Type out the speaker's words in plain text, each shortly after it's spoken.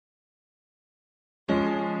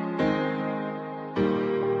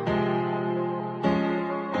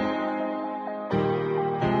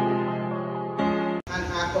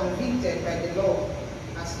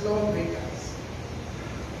as lawbreakers.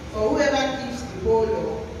 For whoever keeps the whole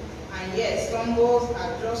law and yet stumbles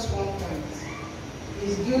at just one point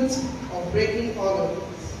is guilty of breaking all of it.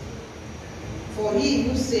 For he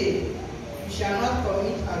who said, "You shall not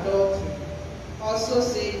commit adultery," also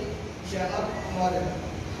said, "You shall not murder."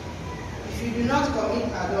 If you do not commit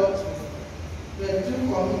adultery, but do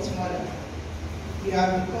commit murder, you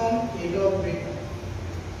have become a lawbreaker.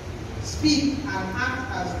 Speak and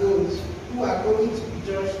act as those who are going to be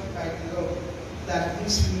judged by the law that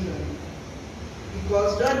gives freedom.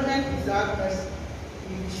 Because judgment without mercy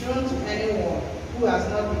will be shown to anyone who has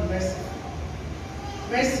not been merciful.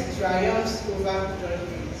 Mercy triumphs over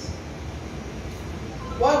judgment.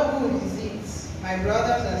 What good is it, my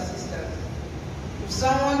brothers and sisters, if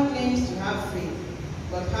someone claims to have faith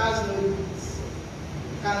but has no deeds?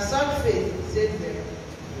 Can such faith save them?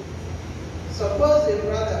 Suppose a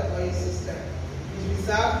brother or a sister is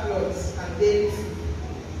without clothes and daily food.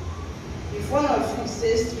 If one of you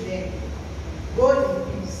says to them, "Go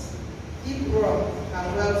in peace, keep warm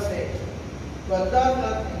and well fed," but does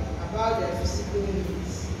nothing about their physical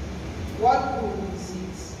needs, what good is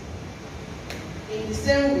it? In the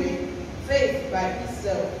same way, faith by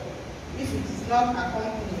itself, if it is not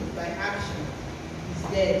accompanied by action,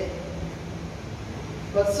 is dead.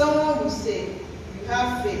 But someone will say, "You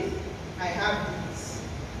have faith, I have deeds.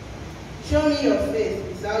 Show me your faith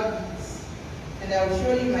without deeds, and I will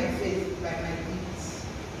show you my faith by my deeds."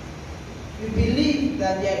 You believe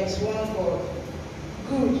that there is one God.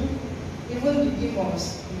 Good. Even the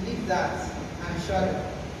demons believe that and shudder.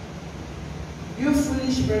 You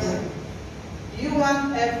foolish person, do you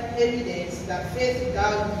want evidence that faith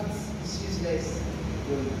without deeds is useless?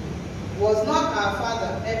 Was not our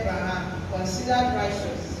father Abraham considered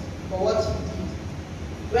righteous for what he did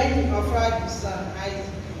when he offered his son Isaac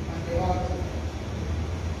on the altar?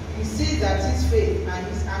 You see that his faith and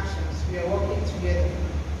his actions were working together,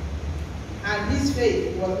 and his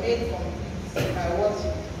faith was made complete by what he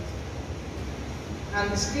did.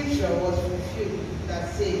 And the scripture was fulfilled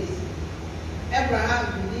that says, "Abraham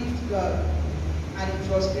believed God, and it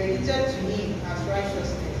was credited to him as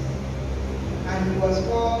righteousness, and he was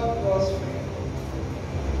called God's friend."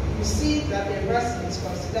 You see that a person is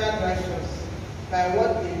considered righteous by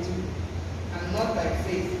what they do, and not by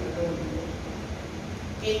faith alone.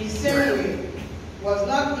 In the same way, was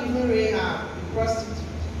not even Rahab the prostitute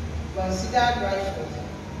considered righteous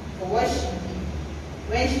for what she did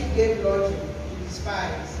when she gave lodging to the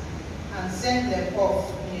spies and sent them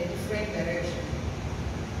off in a different direction?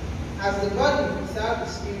 As the body without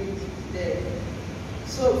the spirit is dead,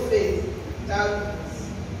 so faith without deeds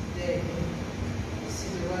is dead. This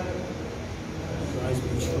is the word of God. Christ be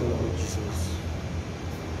true, Lord Jesus.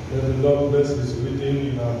 May the Lord bless His reading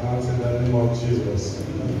in our hearts in the name of Jesus.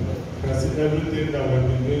 I see everything that we've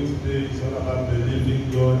been doing today is all about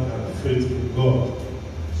believing God and faith in God.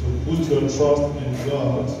 So put your trust in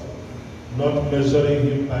God, not measuring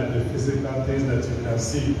Him by the physical things that you can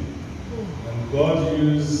see. And God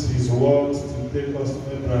used His words to take us to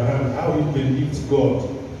Abraham, how he believed God,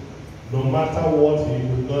 no matter what he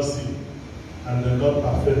could not see, and the Lord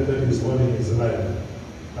perfected His word in his life.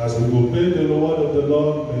 As we obey the word of the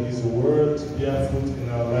Lord, may His word bear fruit in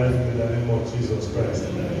our life in the name of Jesus Christ.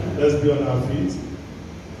 Let's be on our feet.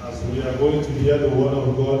 As we are going to hear the word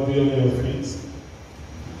of God, be on your feet.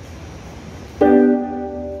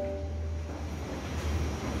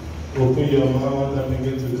 Open your mouth and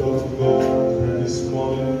begin to talk to God. And this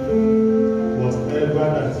morning, whatever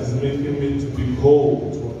that is making me to be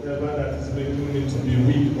cold, whatever that is making me to be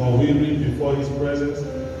weak or weary before His presence,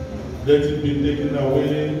 let it be taken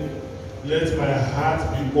away. Let my heart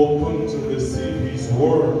be open to receive His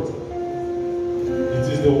word.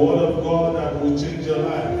 It is the word of God that will change your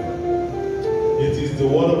life. It is the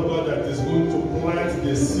word of God that is going to plant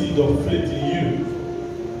the seed of faith in you.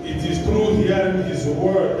 It is through hearing His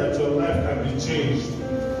word that your life can be changed.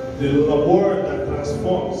 The word that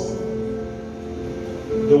transforms.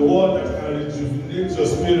 The word that can rejuvenate your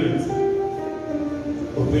spirit.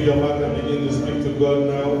 Open your mouth and begin to speak to God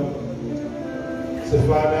now. Say,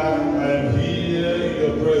 Father, I am here in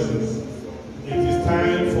your presence. It is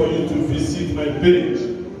time for you to visit my page.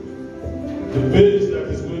 The page that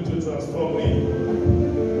is going to transform me.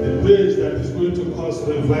 The page that is going to cause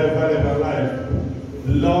revival in my life.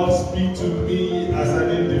 Lord, speak to me as an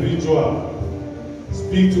individual.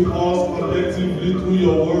 Speak to us collectively through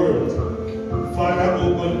your word. Father,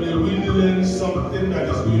 oh God, may we learn something that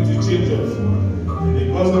is going to change us.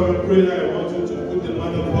 Because of a prayer, I want you to put the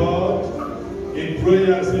man of God in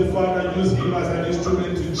prayer and say, Father, use him as an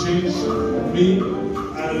instrument to change me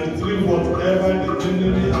and retrieve whatever the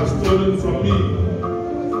enemy has stolen from me.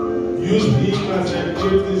 Use him as a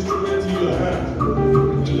great instrument in your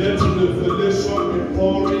hand. Let revelation be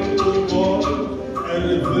pouring, O God, a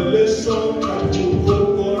revelation that will, O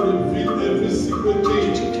God, reveal every secret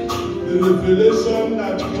thing. The revelation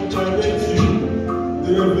that will direct you.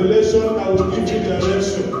 The revelation that will give you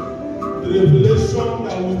direction. The revelation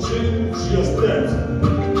that will change your steps.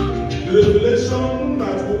 The revelation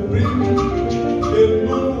that will bring a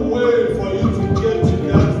known way for you to get to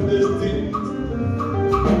that destiny.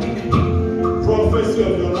 Prophecy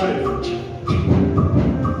of your life.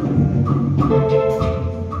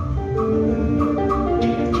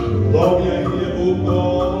 Lord, we are here, O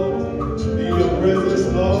God, to be in your presence,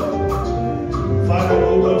 Lord. Father,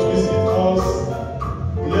 O God, visit us.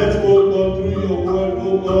 Let, O God, through your word, O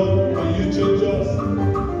God, may you change us.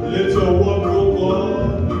 Let your word, O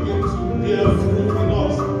God, begin to bear fruit in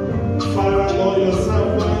us. Father, Lord, your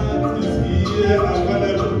servant is here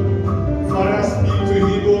available. Father, speak to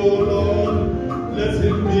him, O Lord. Let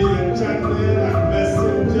him be a channel and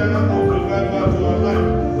messenger of revival to our life.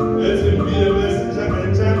 Let him be a messenger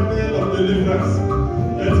and channel of deliverance.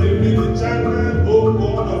 Let him be the channel, O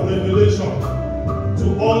God, of revelation to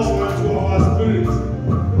us and to our spirit.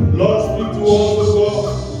 Lord, speak to us, O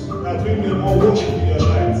God, that we may more walk in your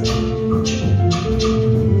light.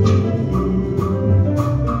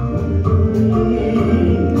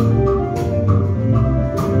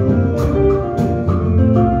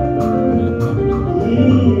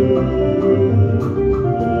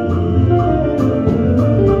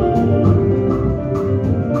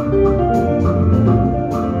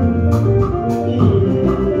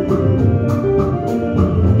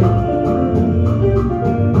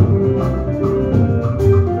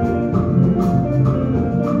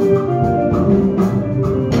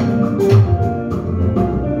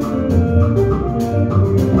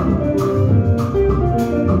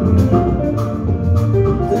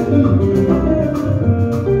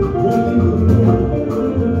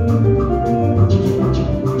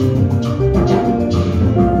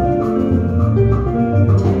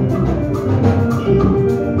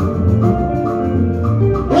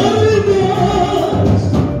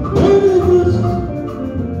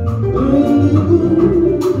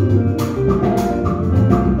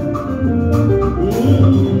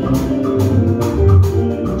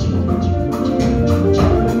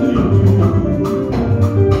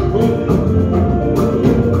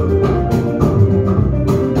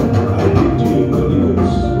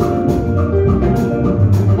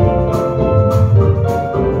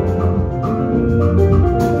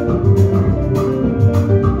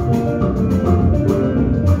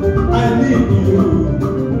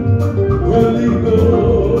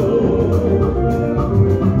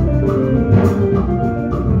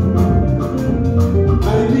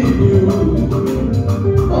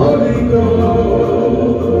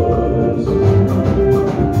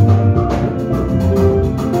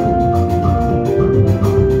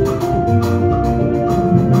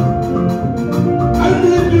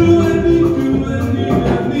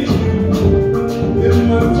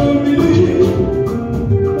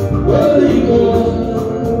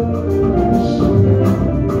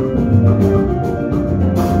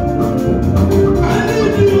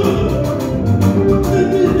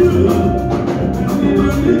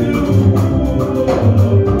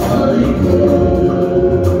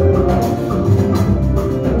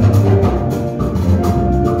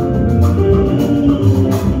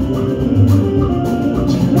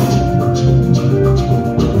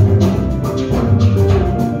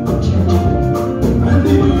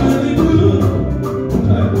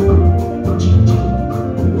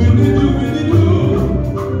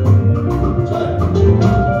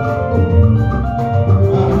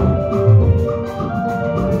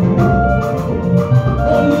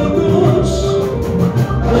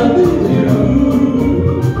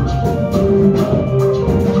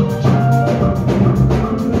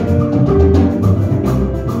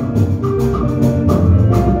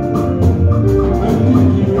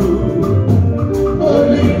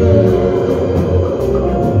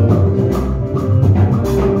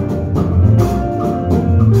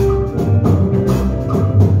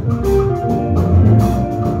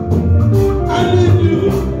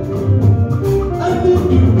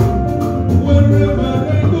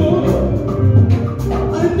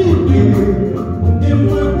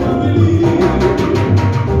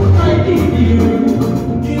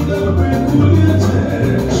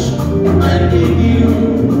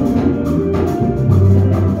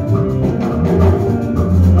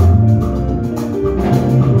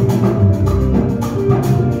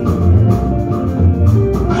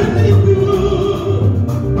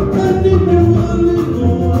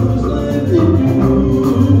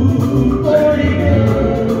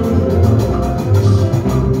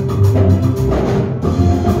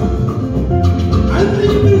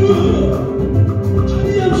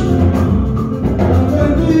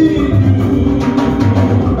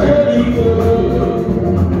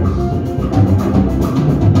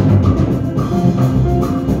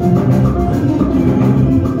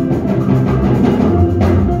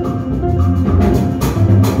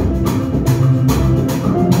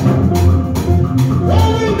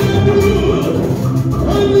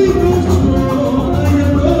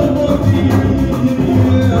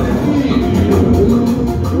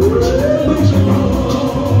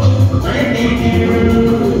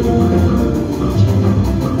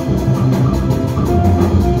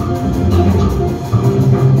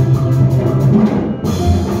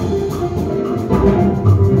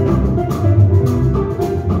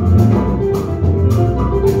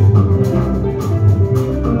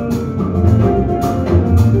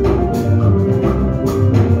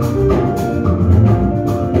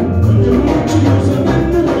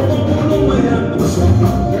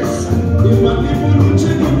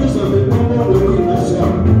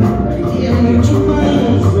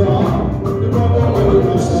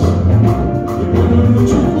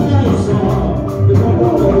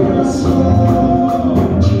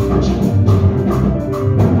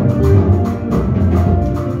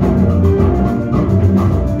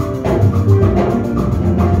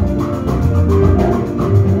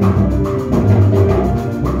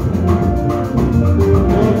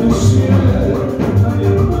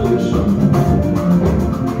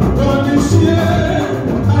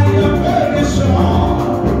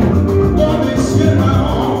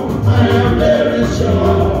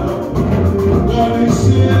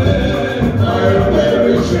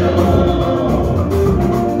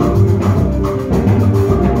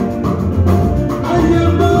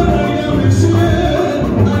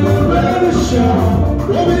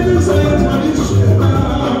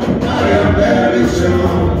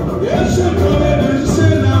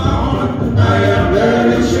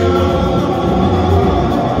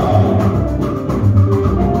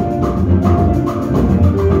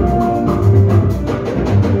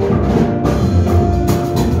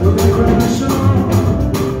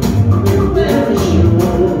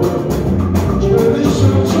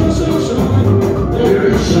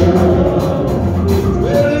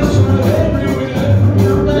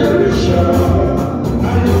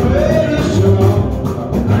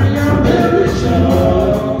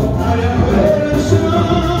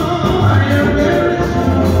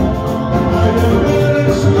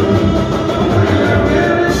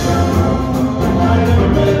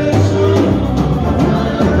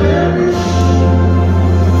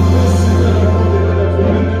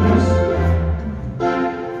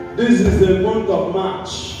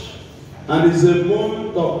 and it's a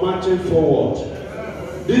month of marching forward.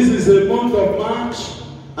 This is a month of March,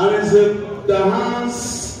 and that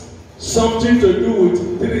has something to do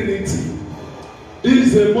with Trinity.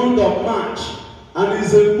 This is a month of March, and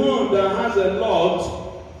it's a month that has a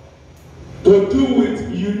lot to do with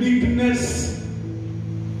uniqueness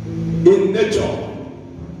in nature.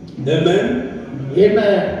 Amen?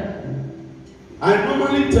 Amen. I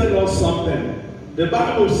normally tell us something. The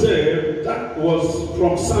Bible says, that was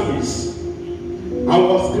from Psalms. I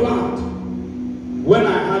was glad when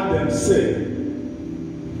I heard them say.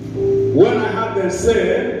 When I heard them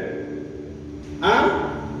say,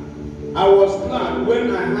 I was glad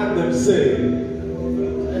when I heard them say,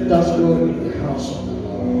 let us go in the house of the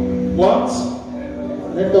Lord. What?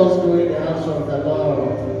 Let us go in the house of the Lord.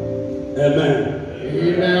 Amen.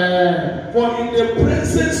 Amen. For in the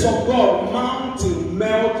presence of God, mountains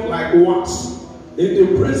melt like wax. In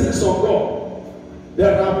the presence of God,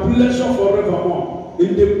 there are pleasure forevermore.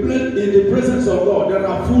 In the presence of God, there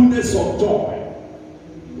are fullness of joy.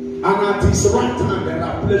 And at His right hand, there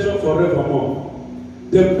are pleasure forevermore.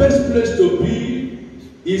 The best place to be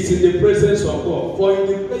is in the presence of God. For in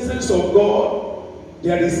the presence of God,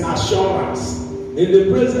 there is assurance. In the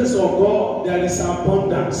presence of God, there is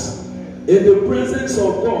abundance. In the presence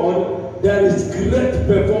of God, there is great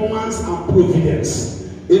performance and providence.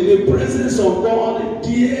 In the presence of God,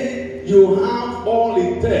 dear, you have all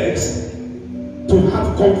it takes to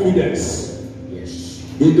have confidence. Yes.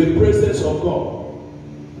 In the presence of God.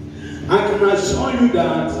 I can assure you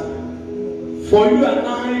that for you and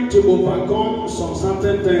I to overcome some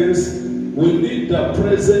certain things, we need the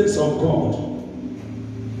presence of God.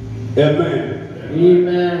 Amen.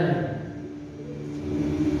 Amen.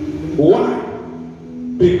 Why?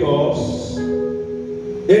 Because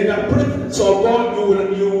in the presence of God,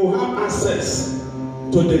 you will have access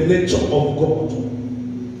to the nature of God.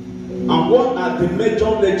 And what are the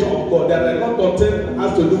major nature of God? There are a lot of things that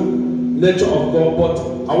has to do nature of God, but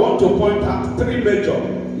I want to point out three major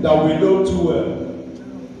that we know too well.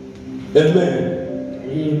 Amen.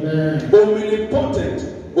 Amen. Omnipotent,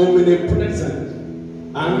 omnipresent,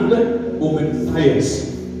 and omniscience.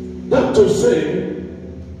 That to say,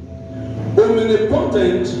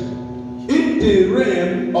 omnipotent in the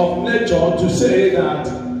realm of nature, to say that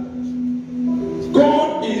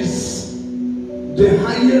God is the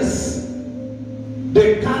highest,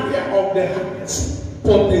 the carrier of the highest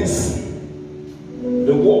potency.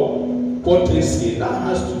 The word potency, that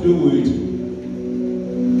has to do with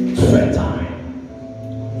fertile,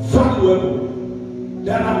 valuable.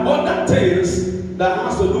 There are other things that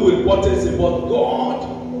has to do with potency, but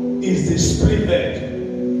God is the spirit.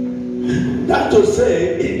 That to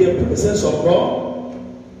say, in the presence of God,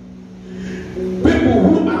 people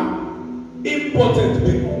who are important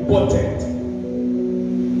become potent.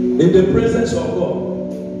 In the presence of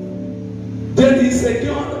God, then He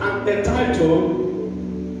secured a title,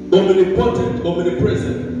 omnipotent,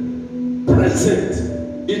 omnipresent.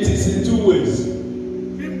 Present, it is in two ways.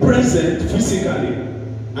 Present physically,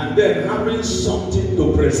 and then having something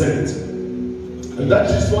to present. And that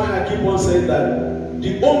is why I keep on saying that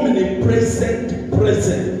the omnipresent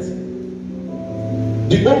present.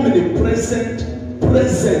 The omnipresent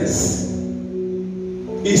presence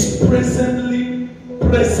is presently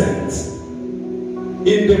present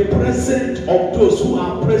in the presence of those who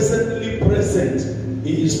are presently present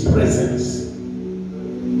in His presence.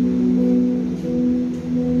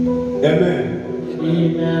 Amen.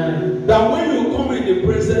 Amen. That when you come in the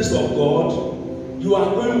presence of God, you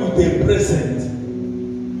are going with a present.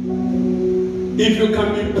 If you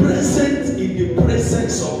can be present in the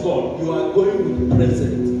presence of God, you are going with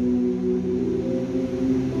present.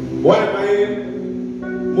 Why am I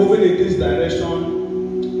moving in this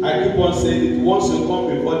direction? I keep on saying it. Once you come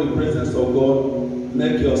before the presence of God,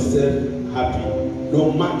 make yourself happy.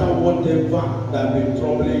 No matter whatever that be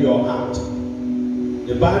troubling your heart.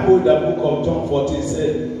 The Bible, the book of John 14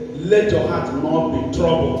 said, let your heart not be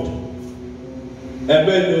troubled.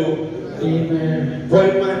 Amen. Amen. For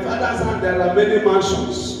in my Father's hand there are many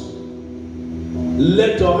mansions.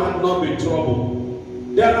 Let your heart not be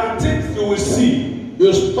troubled. There are things you will see.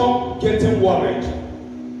 You stop getting worried.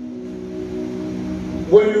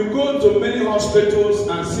 When you go to many hospitals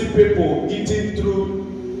and see people eating through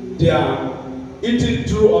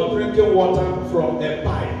or drinking water from a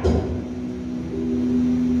pipe,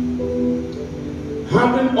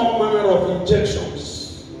 having all manner of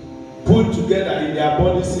injections put together in their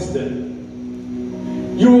body system,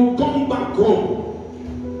 you will come back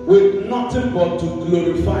home with nothing but to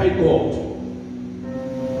glorify God.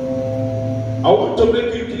 I want to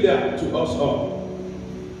make it clear to us all.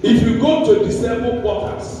 If you go to disabled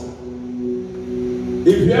portals,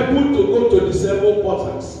 if you're able to go to disabled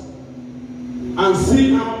portals and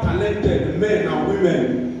see how talented men and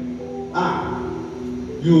women are,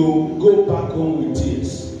 you go back home with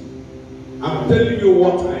tears. I'm telling you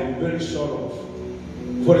what I'm very sure of.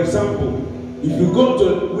 For example, if you go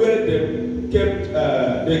to where they give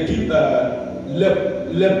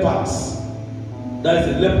lepers, that's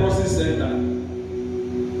the leprosy center,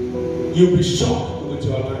 you'll be shocked with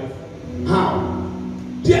your life. How?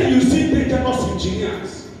 There you see dangerous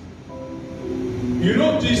engineers. You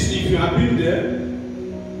know this if you have been there,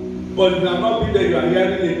 but if you have not been there, you are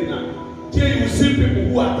hearing it now. Here you see people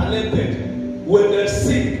who are talented. When they're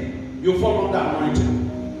sick, you fall under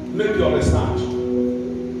anointing. Make your research.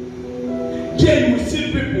 Here you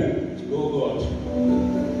see people, oh God,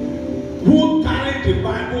 who carry the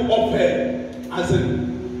Bible up here, as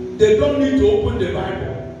in they don't need to open the Bible.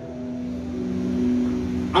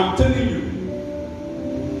 I'm telling you.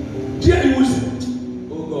 Here you see,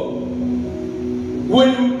 oh God, when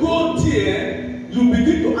you go there, you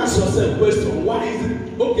begin to ask yourself question, why is it?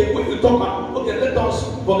 Okay, when you talk about, okay, let us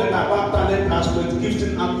forget about talent aspect,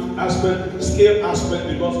 gifting aspect, scale aspect,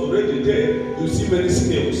 because already there you see many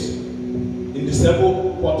scales in the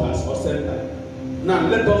several quarters or center. Now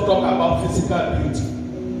let us talk about physical beauty.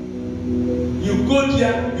 You go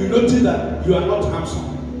there, you notice that you are not handsome.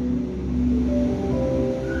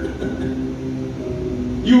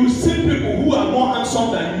 You see people who are more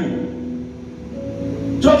handsome than you,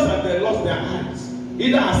 just that they lost their eyes,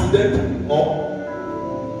 either accidentally or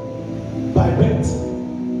by birth.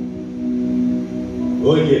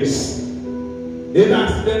 Oh yes, either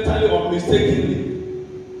accidentally or mistakenly.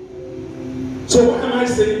 So why am I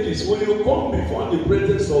saying this? When you come before the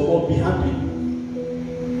presence of God, be happy.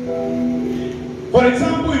 For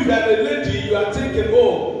example, if you are a lady, you are thinking,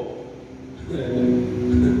 oh,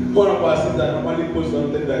 one of our sisters normally post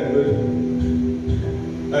something like this.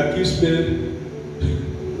 I keep me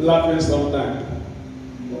laughing sometimes.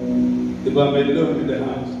 If I'm alone in the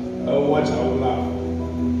house, I will watch, I will laugh.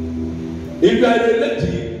 If you are a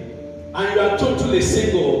lady and you are totally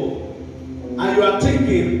single and you are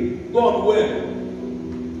thinking, God where?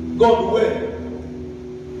 God where?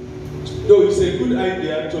 Though it's a good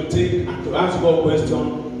idea to think and to ask God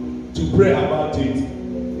question, to pray about it.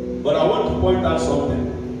 But I want to point out something.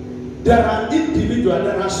 There are individuals,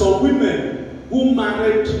 there are some women who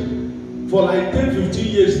married for like 10, 15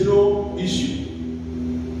 years, no issue.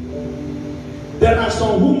 There are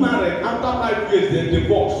some who married after 5 years, they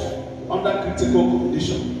divorced under critical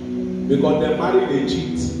condition because they married a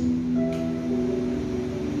cheat.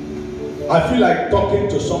 I feel like talking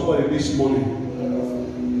to somebody this morning.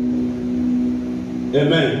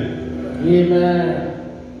 Amen. Amen.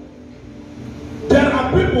 There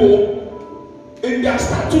are people in their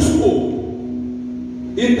status quo,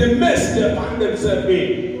 in the mess they find themselves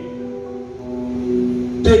in.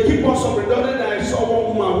 They keep on suffering. The other day I saw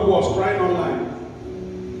one woman who was crying online,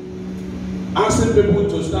 asking people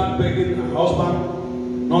to start begging her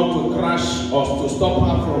husband not to crash or to stop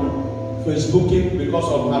her from Facebooking because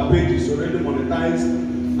of her page is already monetized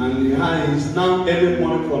and he's now earning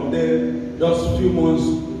money from there. Just a few months,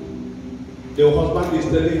 the husband is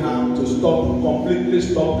telling her to stop, completely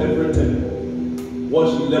stop everything, what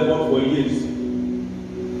she labored for years.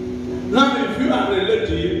 Now, if you are a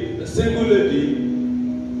lady, a single lady,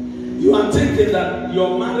 you are thinking that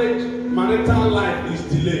your marital life is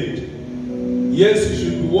delayed. Yes, you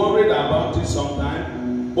should be worried about it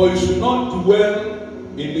sometime, but you should not dwell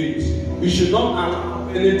in it. You should not allow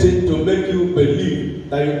anything to make you believe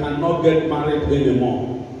that you cannot get married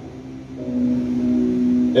anymore.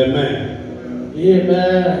 Amen.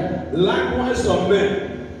 Amen. Likewise, some men.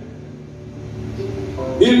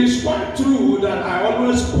 It is quite true that I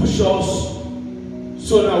always push us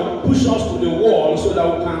to the wall so that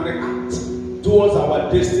we can react towards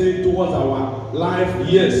our destiny, towards our life.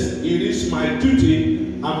 Yes, it is my duty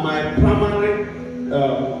and my primary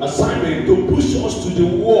assignment to push us to the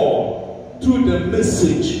wall through the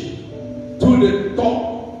message, through the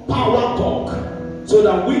talk, power talk, so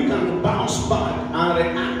that we can bounce back and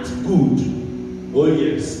react good. Oh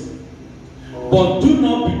yes. But do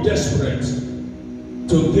not be desperate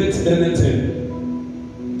to get anything.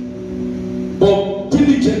 But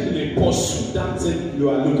diligently pursue that thing you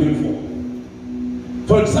are looking for.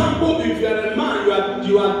 For example, if you are a man,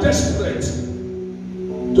 you are desperate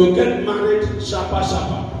to get married, sharper.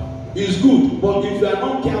 It's good, but if you are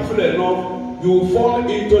not careful enough, you will fall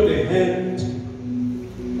into the hand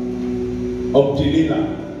of Delilah.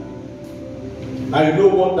 I know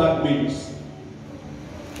what that means.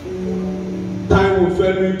 Time will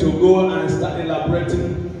fail me to go and start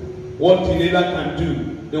elaborating what Delilah can do.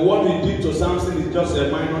 The one he did to Samson is just a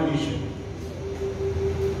minor issue.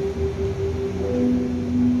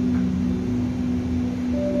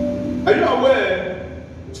 Are you aware?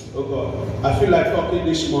 Oh God, I feel like talking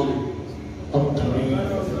this morning. Talk to me.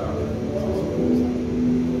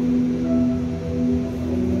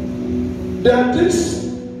 There this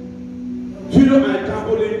video I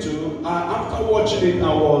stumbled into, after watching it,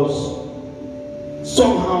 I was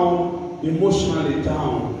somehow emotionally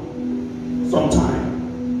down sometime.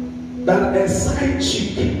 That a side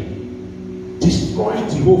chick destroyed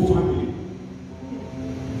the whole family.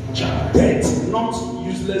 Death, not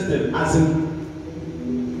useless them, as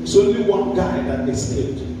in it's only one guy that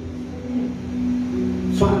escaped.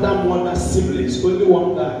 Father, mother, siblings, only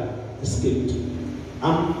one guy escaped.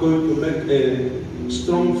 I'm going to make a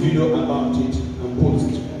strong video about it and post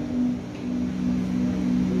it.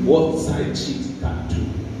 What side chicks can do.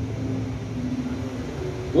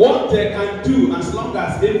 What they can do as long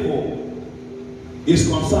as evil is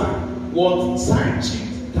concerned, what side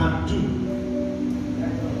chicks can do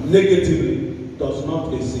negatively does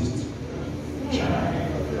not exist.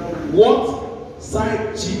 What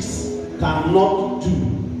side chicks cannot do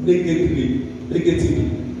negatively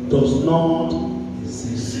does not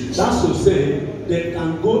exist. That's to say, they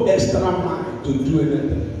can go extra mile to do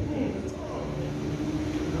anything.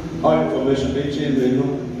 All information they change, they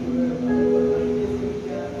know.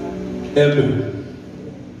 Amen.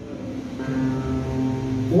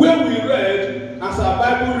 When we read as our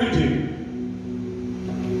Bible reading,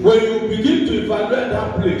 when you begin to evaluate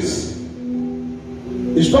that place,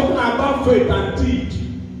 it's talking about faith and deed,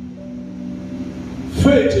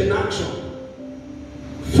 faith in action,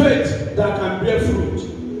 faith that can bear fruit.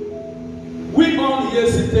 We all here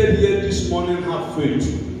seated here this morning have faith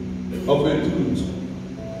of a truth,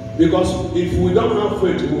 because if we don't have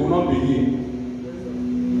faith, we will not be here.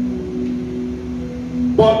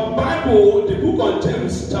 But Bible, the book of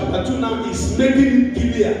James, chapter 2 now is making it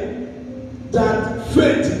clear that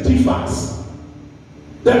faith differs.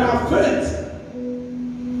 There are faith,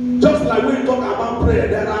 just like when we talk about prayer,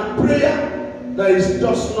 there are prayer that is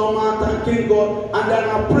just normal, thanking God, and there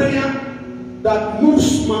are prayer that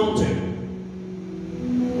moves mountain.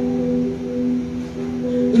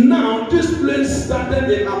 Now, this place started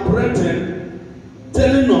elaborating,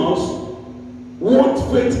 telling us what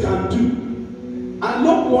faith can do. I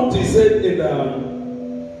love what he said in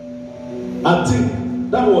I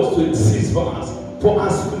think that was 26 verse. For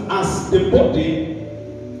as the body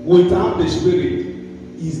without the spirit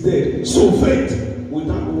is dead, so faith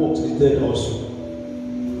without works is dead also.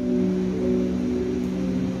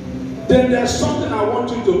 Then there's something I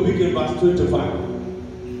want you to pick in verse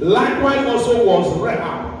 25. Likewise also was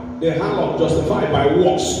Rahab, the harlot, justified by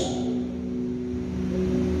works.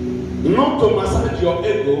 Not to massage your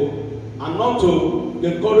ego and not to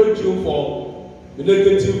encourage you for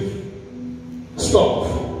negative stuff.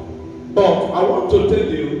 But I want to tell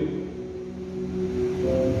you,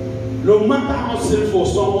 no matter how sinful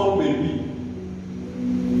someone may be,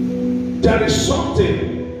 there is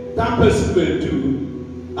something that person may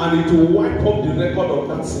do, and it will wipe up the record of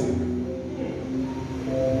that sin.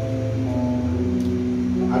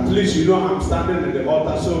 At least you know I'm standing in the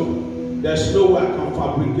altar, so there's no way I can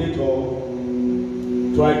fabricate or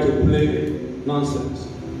try to play nonsense.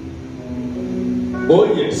 Oh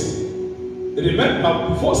yes. Remember,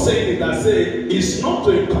 before saying it, I say it's not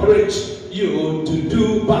to encourage you to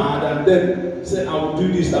do bad and then say I will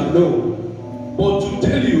do this and no, but to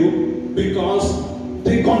tell you, because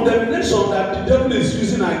the condemnation that the devil is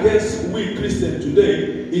using against we Christians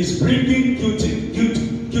today is bringing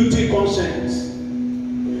guilty conscience.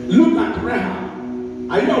 Look at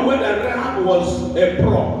Rahab. I know when Rahab was a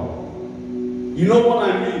pro. You know what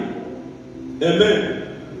I mean?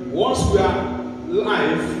 Amen. Once we are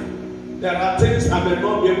live, there are things I may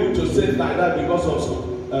not be able to say like that because of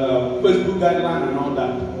Facebook guidelines and all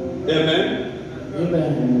that. Amen.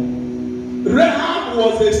 Amen. Rahab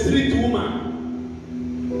was a street woman.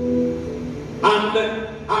 And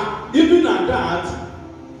even at that,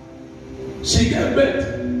 she gave birth.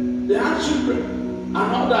 They had children and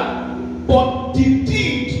all that. But the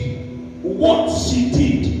deed, what she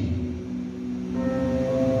did,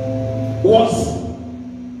 was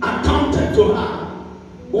accounted to her,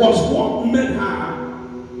 was what made her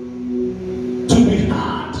to be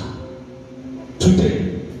heard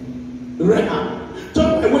today. Rahab.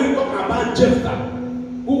 Talk when you talk about Jephthah,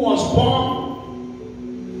 who was born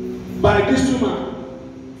by this woman,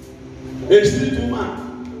 a street woman.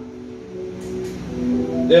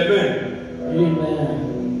 Amen. Amen.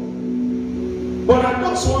 But I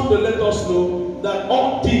just want to let us know that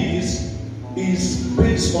all this is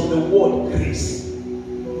based on the word grace.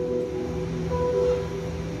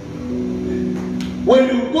 When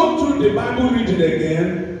you go through the Bible reading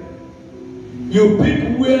again, you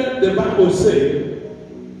pick where the Bible says,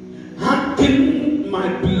 "Hearken, my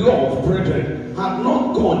beloved brethren, had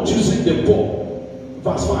not God chosen the poor,"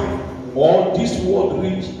 verse 5, "or this world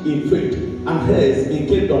rich in faith and heirs in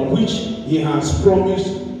kingdom which he has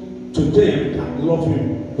promised to them that love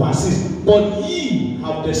him," verse 6, "but ye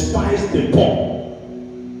have despised the poor.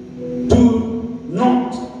 Do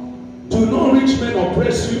not rich men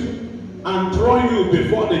oppress you and draw you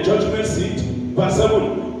before the judgment seat," verse 7,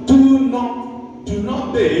 do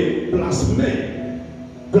not they blaspheme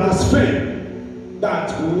that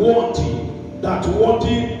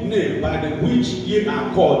worthy name by the which ye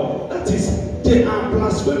are called. That is, they are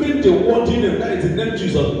blaspheming the worthy name, that is the name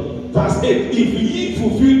Jesus. Verse 8, "If ye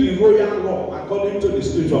fulfill the royal law according to the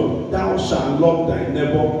scripture, thou shalt love thy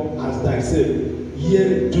neighbor as thyself.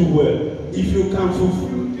 Yea, do well." If you can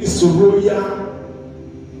fulfill this royal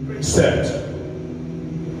precept.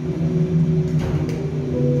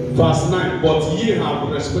 Verse 9, "But ye have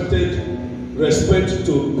respect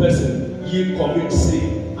to person, ye commit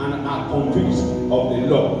sin and are convinced of the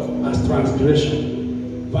law as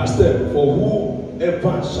transgression." Verse 10, "For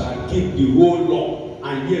whoever shall keep the whole law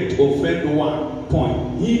and yet offend one point,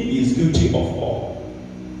 he is guilty of all."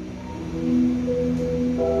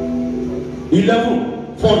 11,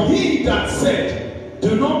 "For he that said,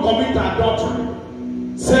 do not commit adultery,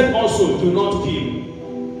 said also, do not kill.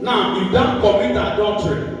 Now, if thou commit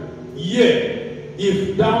adultery, yea,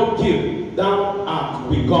 if thou kill, thou art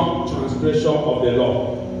become transgressor of the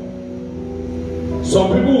law." Some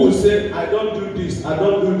people will say, "I don't do this, I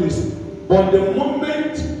don't do this." But the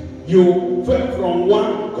moment you fell from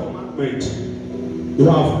one commandment, you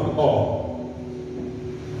have all.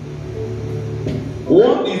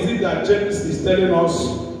 What is it that James is telling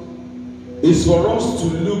us? Is for us to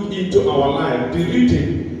look into our life. The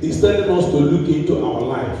reading is telling us to look into our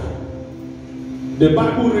life. The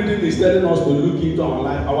Bible reading is telling us to look into our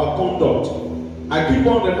life, our conduct. I keep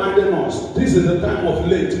on reminding us, this is the time of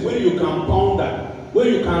late when you can ponder, when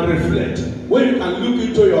you can reflect, when you can look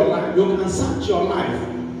into your life, you can search your life.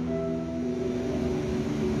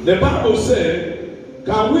 The Bible says,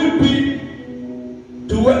 can we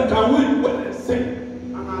sin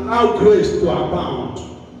and allow grace to abound?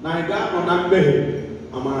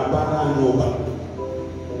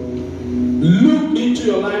 Look into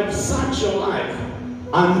your life, search your life,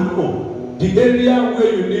 and know the area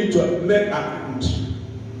where you need to make amend.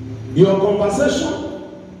 Your conversation,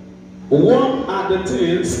 what are the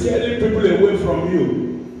things scaring people away from you?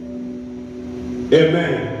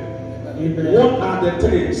 Amen. Amen. What are the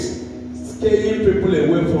things scaring people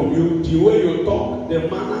away from you? The way you talk, the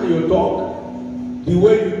manner you talk, the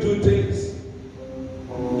way you do things.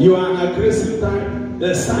 You are an aggressive type,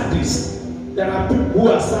 the sadist. There are people who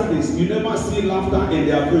are sadists. You never see laughter in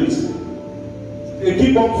their face. They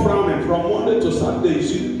keep on frowning from Monday to Saturday. You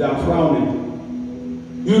see they are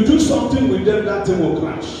frowning. You do something with them, that thing will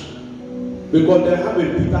crash because they have a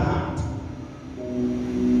bitter heart.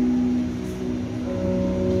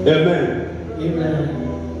 Amen. Amen.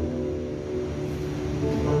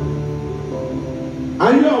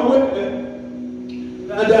 Are you aware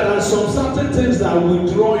that there are some certain things that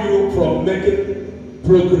withdraw you from making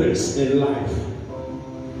progress in life?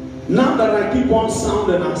 Now that I keep on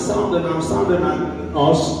sounding and sounding and sounding at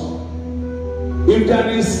us, if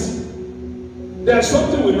there's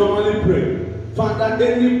something we normally pray. Father,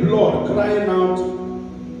 any blood crying out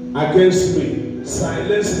against me,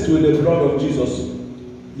 silence it with the blood of Jesus.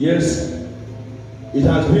 Yes, it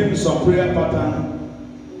has been some prayer pattern.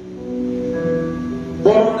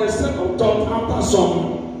 But on a second thought, after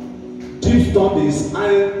some deep studies,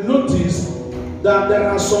 I noticed that there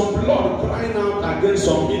are some blood crying out against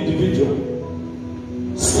some individual,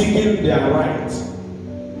 seeking their right.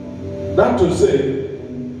 That to say,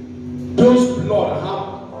 those blood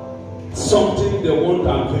have something they want to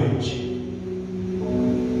avenge.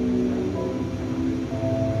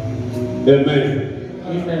 Amen.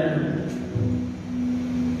 Amen.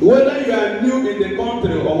 Whether you are new in the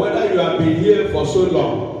country or whether you have been here for so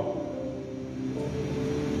long,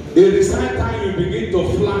 it is high time you begin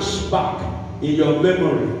to flash back in your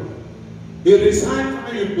memory. It is high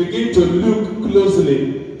time you begin to look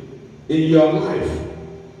closely in your life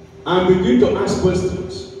and begin to ask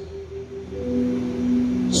questions.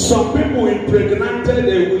 Some people impregnated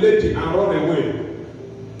a lady and run away.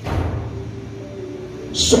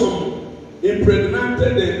 Some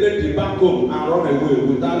impregnated a lady back home and run away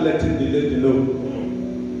without letting the lady know.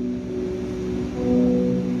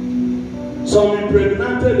 Some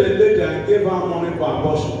impregnated a lady and gave her money for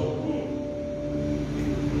abortion.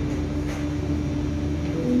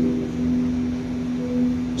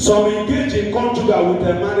 Some engaged in conjugal with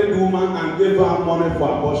a married woman and gave her money for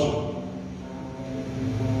abortion.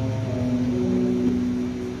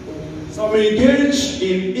 Some engaged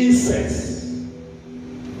in incest.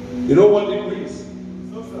 You know what it means?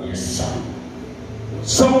 Yes, sir.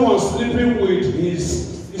 Someone sleeping with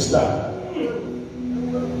his sister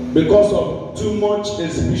because of too much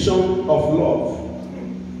exhibition of love.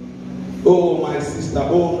 Oh, my sister,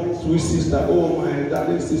 oh, my sweet sister, oh, my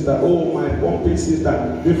darling sister, oh, my pumping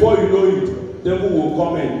sister. Before you know it, the devil will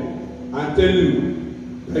come in and tell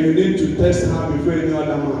you that you need to test her before any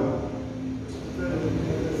other man.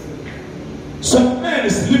 Some men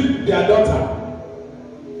sleep with their daughter.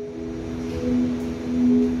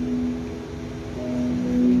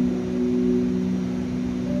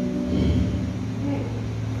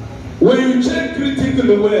 When you check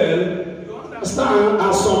critically well, you understand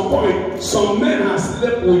at some point, some men have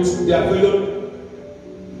slept with their fellow.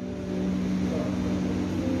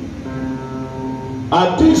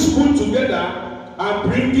 Are these put together are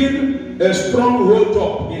bringing a strong hold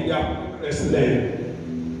up in their progress lane.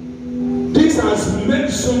 This has made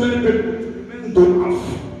so many people to laugh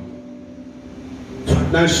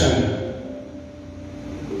financially.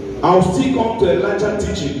 I'll still come to a larger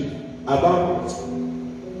teaching about it.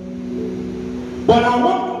 But I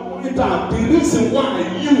want to point out the reason why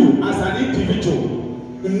you, as an individual,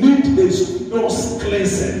 need a serious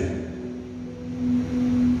cleansing.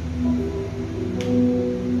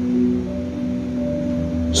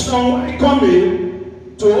 Someone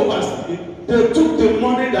coming to overstay, they took the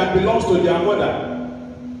money that belongs to their mother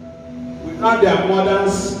without their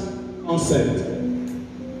mother's consent.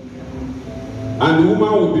 And the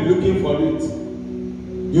woman will be looking for it.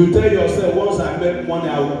 You tell yourself, once I make money,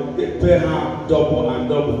 I will pay her double and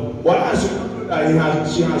double. But as you know that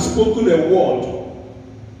she has spoken a word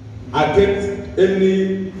against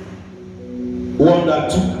any one that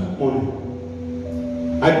took money.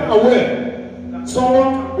 I'm aware that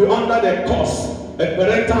someone can be under the curse, a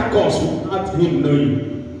parental curse, without him knowing.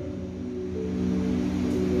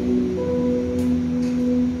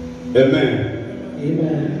 Amen.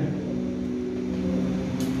 Amen.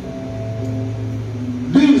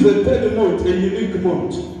 This is the third month, a unique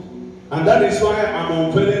month. And that is why I'm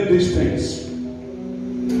unveiling these things.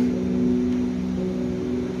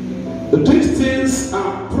 These things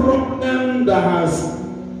are problems that has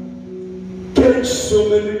caged so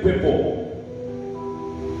many people.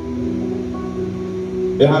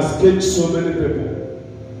 It has caged so many people.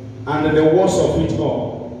 And the worst of it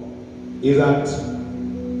all is that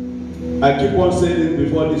I keep on saying it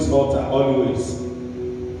before this altar always.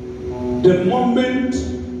 The moment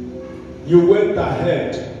you went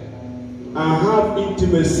ahead and have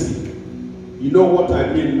intimacy, you know what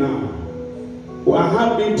I mean now. Or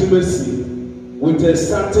have intimacy with a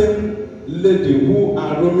certain lady who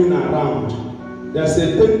are roaming around, there's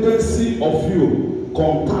a tendency of you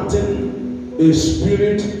contacting a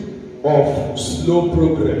spirit of slow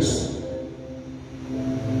progress.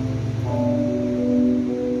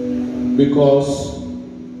 Because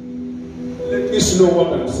Ladies know what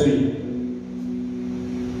I'm saying.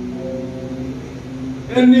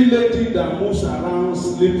 Any lady that moves around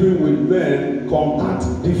sleeping with men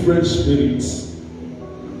contact different spirits.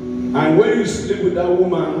 And when you sleep with that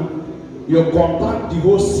woman, you contact the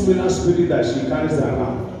whole similar spirit that she carries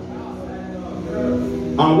around.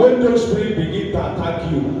 And when those spirits begin to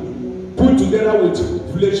attack you, put together with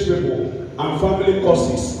village people and family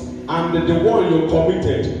causes, and the one you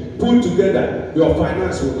committed, put together, your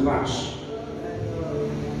finance will crash.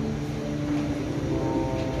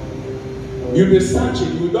 You be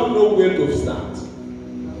searching, you don't know where to start.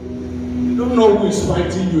 You don't know who is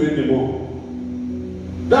fighting you anymore.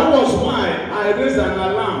 That was why I raised an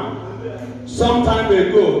alarm some time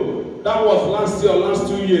ago. That was last year, last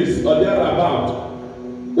 2 years, or thereabout.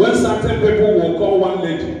 When certain people will call one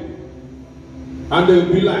lady, and they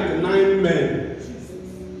will be like 9 men.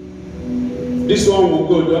 This one will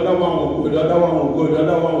go, the other one will go, the other one will go, the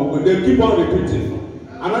other one will go. They keep on repeating.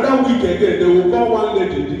 Another week again, they will call one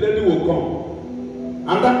lady, the lady will come.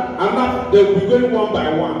 And that they will be going one by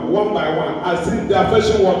one, as if they are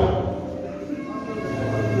fetching water.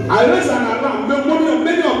 I raised an alarm.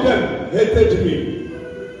 Many of them hated me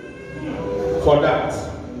for that.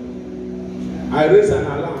 I raised an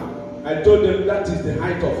alarm. I told them that is the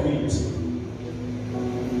height of it.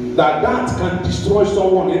 That can destroy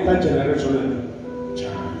someone intergenerationally.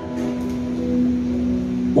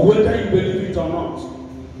 Whether you believe it or not.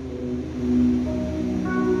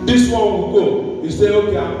 This one will go. You say,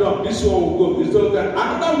 okay, I'm done. This one will go. You say, okay.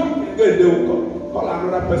 Another week again, they will call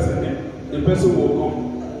another person in. The person will come.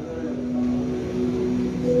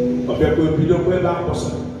 Okay, we'll be the that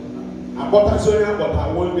person. I bought a soya, but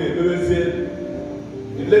I one day, they will say,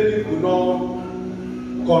 the lady could not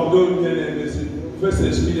condone here and they say, first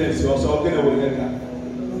experience, you also get away like that.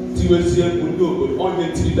 TWC would go, but only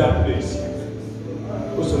treat that place.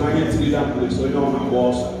 Also, now you treat that place, so you know my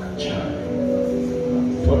boss.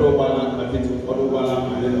 Follow balance, I think, follow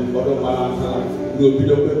balance, follow balance, you'll be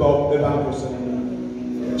the paper person.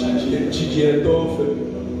 Chicken,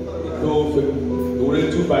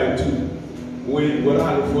 we're 2 by 2. We go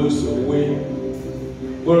out of voice, we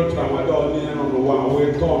go to Ramadan, on the one, we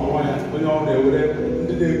come on, when you're there,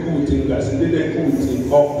 they cool things, and they cool things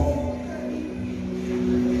up.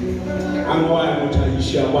 And why I'm not a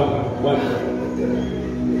share one.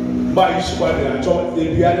 By each one, they are taught the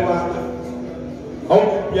piano.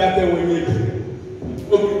 Oh, Piate, when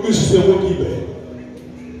you say,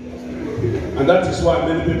 and that is why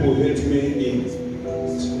many people hate me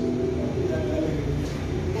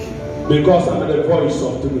because I'm the voice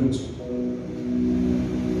of truth.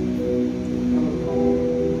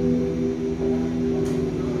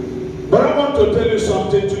 But I want to tell you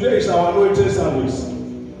something. Today is our anointing service.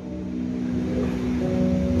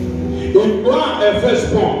 If you are a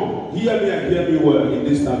firstborn, hear me and hear me well in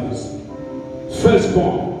this service.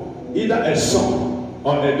 Firstborn, either a son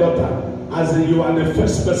or a daughter, as in you are the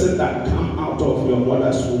first person that come out of your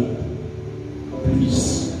mother's womb.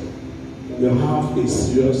 Please, you have a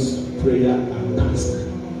serious prayer and task.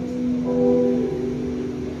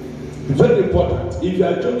 Very important. If you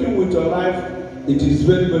are joking with your life, it is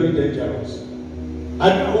very, very dangerous.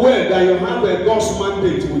 I'm aware that you have a God's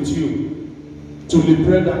mandate with you to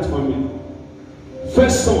liberate that family.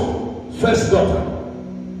 First son, first daughter,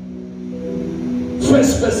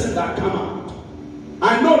 first person that come out.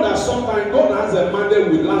 I know that sometimes God has a mandate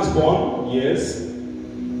with last born, yes,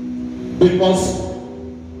 because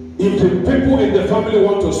if the people in the family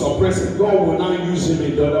want to suppress it, God will now use him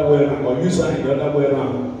in the other way around, or use her in the other way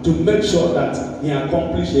around, to make sure that he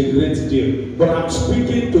accomplishes a great deal. But I'm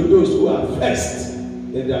speaking to those who are first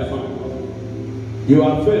in their family. You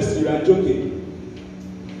are first, you are joking.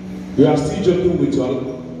 You are still joking with your life.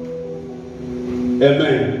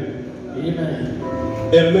 Amen. Amen.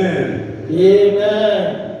 Amen.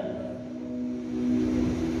 Amen.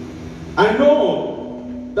 I know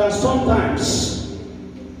that sometimes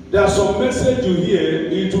there are some message you hear,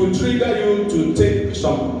 it will trigger you to take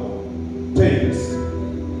some things.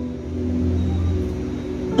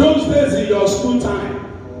 Those days in your school time,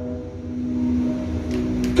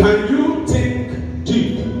 can you think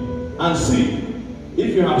deep and see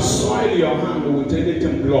if you have soiled your hand with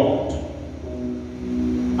anything blood?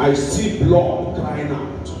 I see blood crying out.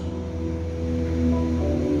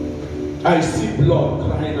 I see blood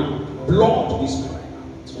crying out. Blood is crying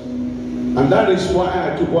out. And that is why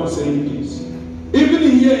I keep on saying this. Even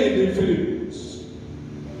here in the Philippines,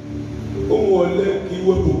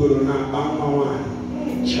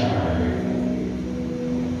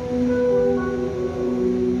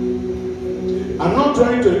 I'm not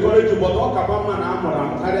trying to encourage you, but talk about man,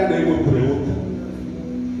 I'm carrying a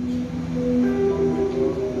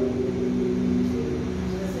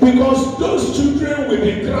Because those children will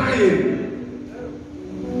be crying.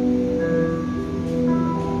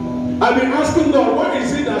 I've been asking God, why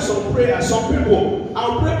is it that some people,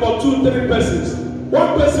 I'll pray for 2-3 persons.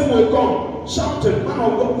 One person will come, shouting, man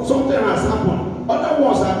of God, something has happened. Other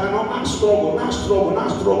ones I cannot struggle.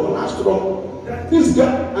 This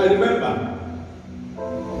guy, I remember,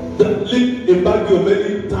 that lived in Baguio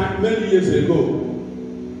many years ago.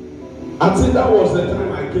 I think that was the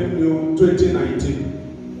time I came to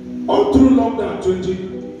 2019. All through lockdown 20,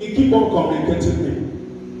 he keep on communicating me.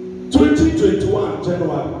 2021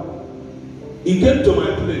 January, he came to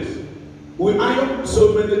my place. We ironed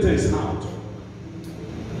so many things out.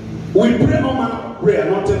 We pray on my prayer,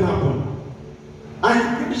 nothing happened.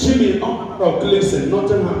 I preached him in honor of cleansing,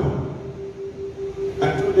 nothing happened.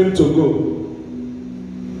 I told him to go.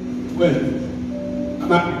 When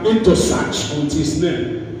and I began to search with his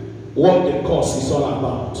name what the cause is all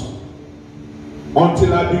about.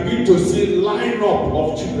 Until I begin to see line up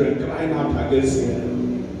of children crying out against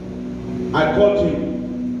him. I called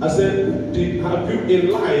him. I said, have you in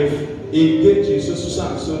life engaged in so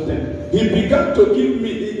and so thing? He began to give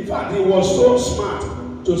me, in fact, he was so smart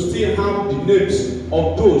to still have the names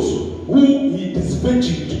of those who he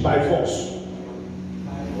dispatched by force.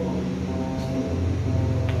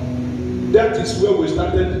 That is where we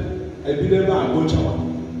started a bit of a Agochawa.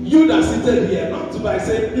 You that seated here, not by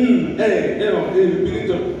saying,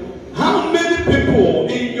 how many people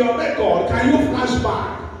in your record can you flash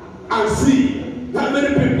back and see how many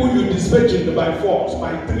people you dispatched by force,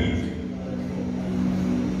 by trick?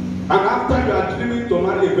 And after you are dreaming to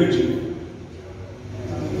marry a virgin,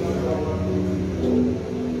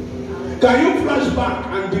 can you flash back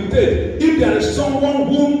and dictate if there is someone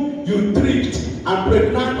whom you tricked and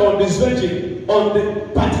pregnant on this virgin on the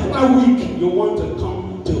particular week you want to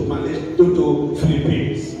come to Malaysia, to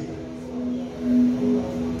Philippines?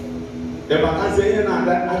 The man say here and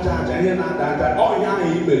that, oh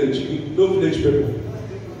yeah, email no village people.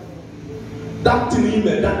 That thing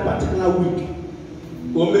email that particular week.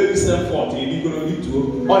 Or maybe 740, you're going to need to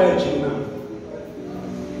oil now.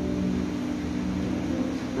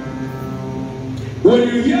 When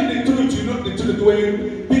you hear the truth, you know the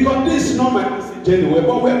truth. Because this is not my message anyway,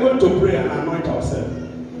 but we're going to pray and anoint ourselves.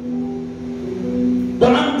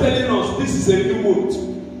 But I'm telling us, this is a new month.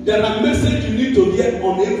 There are messages you need to get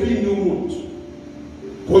on every new month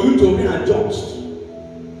for you to readjust.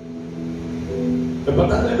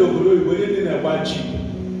 But I don't know if we're in a bad cheap.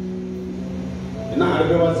 Now, I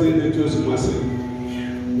never say the truth massive.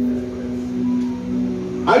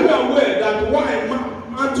 Are you aware that why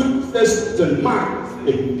Matthew says to Mark,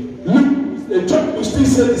 Luke, the church will still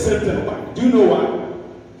say the same thing? Do you know why?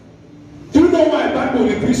 Do you know why the Bible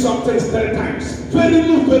repeats something 3 times? Very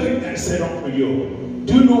little, very excellent for you.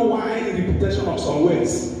 Do you know why the repetition of some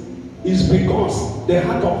words? Is because the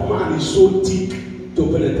heart of man is so thick to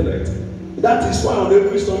penetrate. That is why on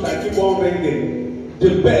every Sunday I keep on ringing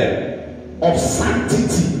the bell of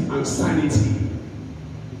sanctity and sanity.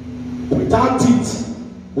 Without it,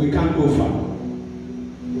 we can't go far.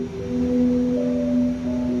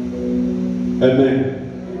 Amen.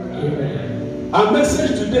 Amen. Our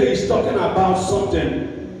message today is talking about something.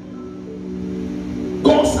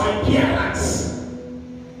 God's appearance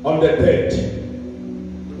on the third.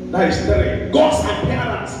 That is 3. God's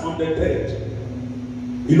appearance on the third.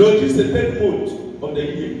 You know, this is the 3rd month of the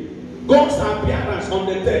year. God's appearance on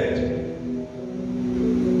the third.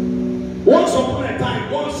 Once upon a time,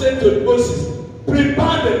 God said to Moses,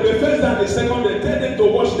 prepare them the first and the second, the third day to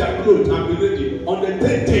wash their clothes and be ready. On the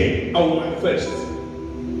 3rd day, I will manifest.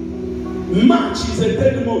 March is the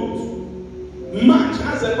 3rd month. March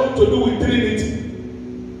has a lot to do with Trinity.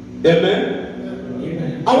 Amen?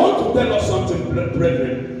 Amen. I want to tell us something,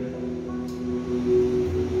 brethren.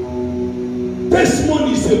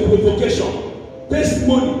 Testimony is a provocation.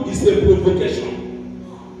 Testimony is a provocation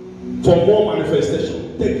for more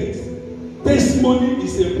manifestation. Take it. Testimony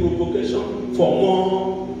is a provocation for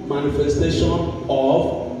more manifestation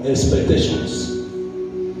of expectations.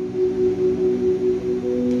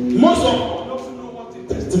 Most of us don't know what is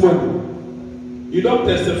testimony. You don't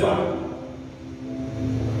testify.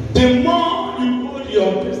 The more you hold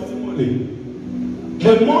your testimony,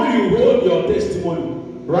 the more you hold your testimony,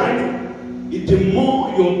 right? The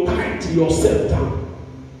more you tight yourself down.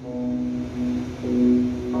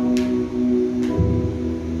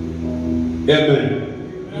 Amen.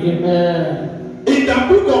 Amen. In the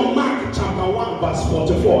book of Mark chapter 1 verse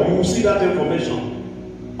 44, you will see that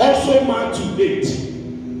information. Also Mark 2:8.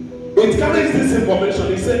 It carries this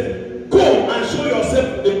information. It said, go and show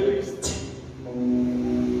yourself the priest.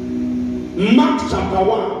 Mark chapter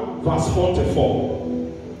 1 verse 44.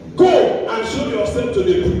 Go and show yourself to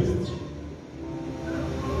the priest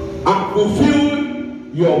and fulfill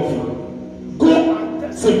your vow. Go and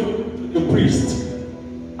testify to the priest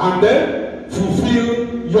and then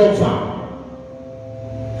fulfill your vow.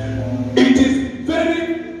 It is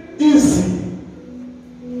very easy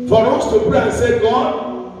for us to pray and say,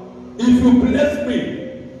 God, if you bless me,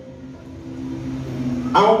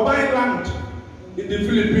 I'll buy land in the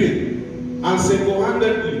Philippines and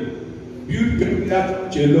single-handedly build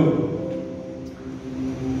that church alone.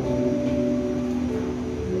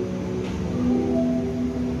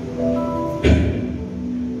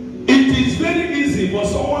 It is very easy for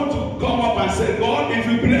someone to come up and say, God, if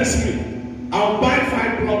you bless me, I'll buy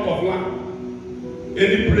 5 plots of land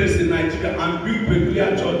any place in Nigeria and build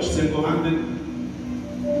peculiar church single-handedly.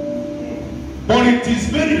 But it is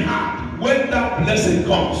very hard when that blessing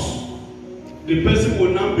comes. The person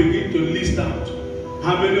will now begin to list out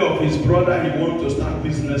how many of his brother he wants to start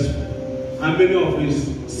business with, how many of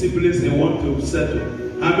his siblings he wants to settle,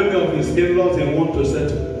 how many of his in-laws he wants to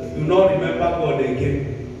settle. You not remember God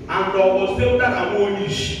again. And I was still that I'm only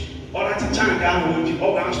or that chance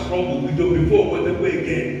or that struggle with you before when they go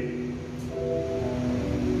again.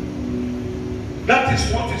 That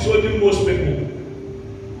is what is holding most people.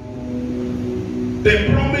 The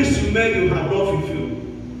promise you made, you have not fulfilled.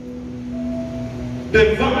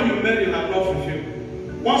 The vow you made, you have not fulfilled.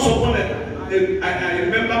 Once upon a time, I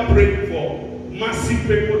remember praying for massive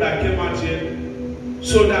people that came out here,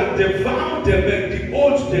 so that the vow they make, the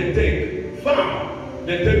oath they take, vow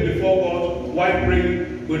they take before God while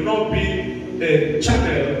praying, will not be a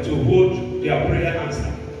channel to hold their prayer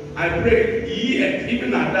answer. I pray, yet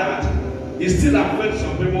even at that, it still affects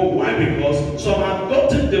some people. Why? Because some have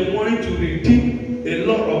gotten the money to redeem a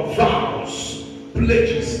lot of vows,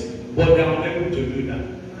 pledges, but they are unable to do that.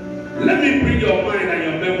 Let me bring your mind and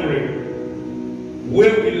your memory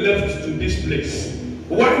where we left to this place.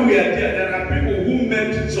 While we are there are people who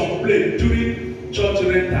made some play during church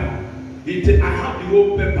rental. I have the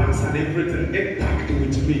whole papers and everything intact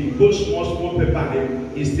with me. Those small paper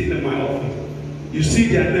is still in my office. You see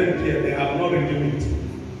their name here, they have not redeemed it.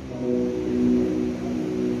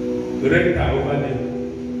 Rental over there.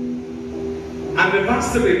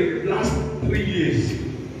 Anniversary last 3 years.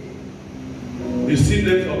 You see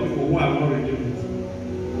names of people who have not redeemed it.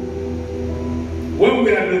 When we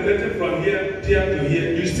are located from here to here,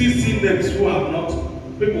 you still see names who have not,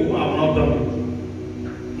 people who have not done it.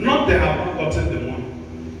 Not they have not gotten the money.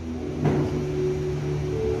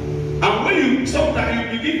 And when you sometimes you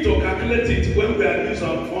begin to calculate it when we are doing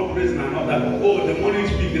some fundraising and all that, oh, the money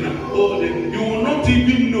is big enough. Oh, you will not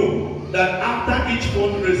even know that after each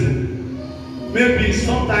fundraising, maybe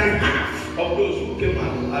sometimes half of those who came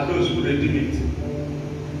out are those who redeemed it.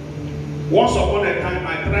 Once upon a time,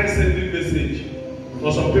 I tried sending message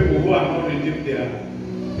for some people who have not redeemed their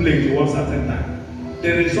pledge one certain time.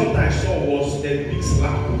 The result I saw was a big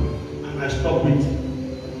slap, and I stopped it.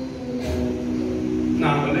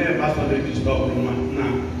 Now, the name pastor they disturb me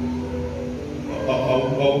now.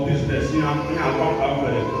 Of business, you know,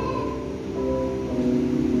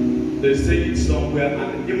 they say it somewhere,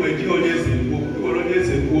 and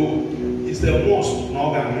it's a mosque,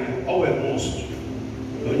 not a or a mosque.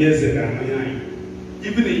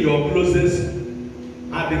 Even in your closest,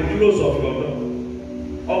 at the close of your door,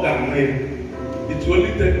 it will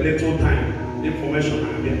only take little time. Information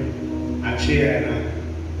and there, a chair,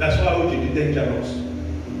 that's why it is dangerous.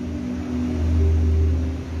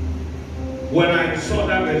 When I saw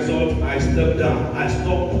that result, I stepped down. I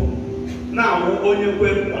stopped. Now, on your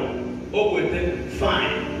weapon, over there,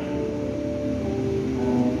 fine.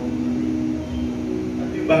 I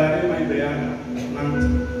think by the way, they are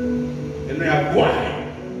and they are quiet.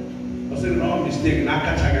 I said, no mistake, I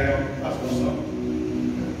catch a guy. That's what's up.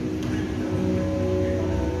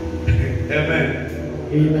 Amen.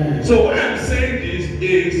 Amen. So what I'm saying is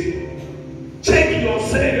check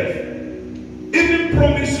yourself. Even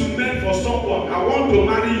promise you made for someone, I want to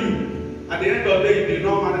marry you. At the end of the day, you did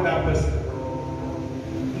not marry that person.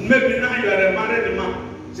 Maybe now you are a married man.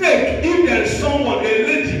 Check if there is someone, a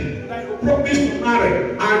lady, that you promised to marry,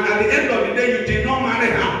 and at the end of the day, you did not marry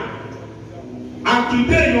her. And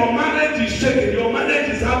today, your marriage is shaking. Your marriage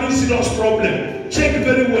is having serious problem. Check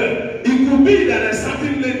very well. It could be that a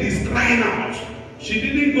certain lady is crying out. She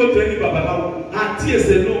didn't go to any babalawo. Her tears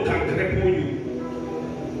alone can cripple you.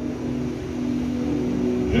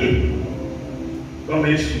 Don't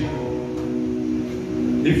issue.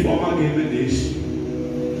 The former gave me the issue.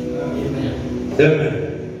 Amen.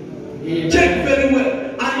 Amen. Check very well.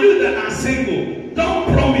 And you that are single,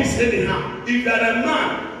 don't promise anyhow. If you are a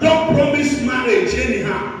man, don't promise marriage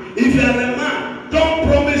anyhow. If you are a man, don't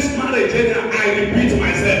promise repeat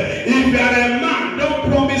myself. If you are a man, don't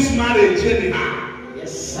promise marriage anyhow.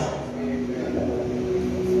 Yes, sir.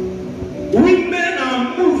 Women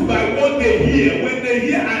are moved by what they hear. When they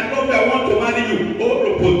hear, I love you, I want to marry you. Oh,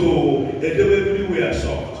 Ropoto, they do everywhere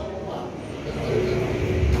soft.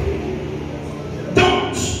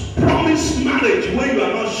 Don't promise marriage when you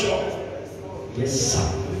are not sure. Yes, sir.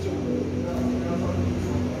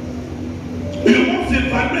 You must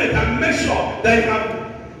evaluate and make sure that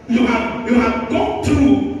you have gone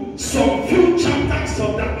through some few chapters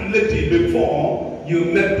of that lady before you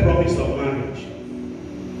make promise of marriage.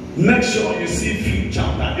 Make sure you see few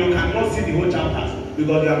chapters. You cannot see the whole chapters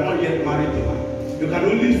because you are not yet married to her. You can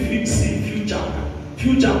only see few chapters.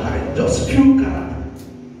 Few chapters, just few characters.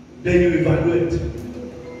 Then you evaluate.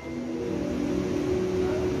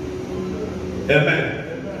 Amen.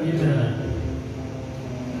 Amen.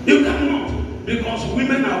 You cannot, because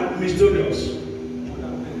women are mysterious.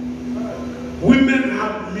 Women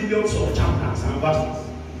have millions of chapters and verses.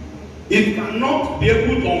 It cannot be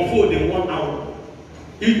able to unfold in 1 hour.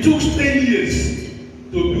 It took 10 years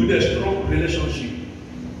to build a strong relationship.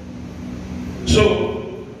 So,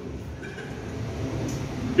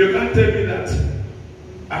 you can't tell me that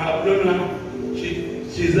I have known her.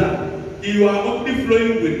 She's that. You are only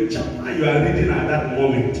flowing with the chapter you are reading at that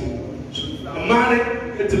moment. So,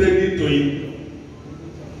 married, get ready to it.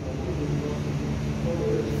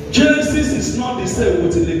 Genesis is not the same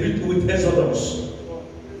with Exodus.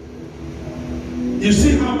 You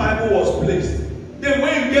see how Bible was placed. Then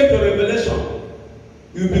when you get to Revelation,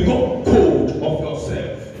 you become cold of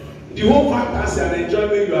yourself. The whole fantasy and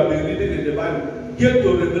enjoyment you have been reading in the Bible, get to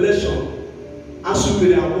Revelation, as you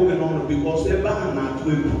will have moving on because Abraham had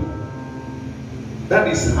to. That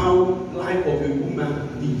is how life of a woman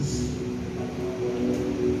is.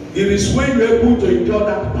 It is when you are able to enjoy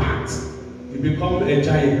that part, you become a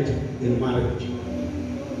giant in marriage.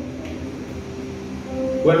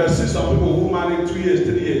 When I see some people who married 2 years,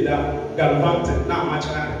 3 years, they are galvanized, now much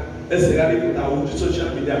higher. Social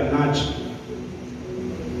media nudge.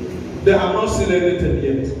 They have not seen anything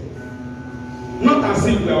yet. Not as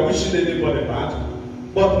if we are wishing anybody bad,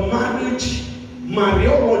 but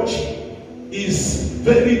Mariology is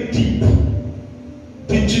very deep.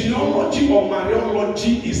 The genealogy of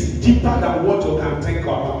Mariology is deeper than what you can think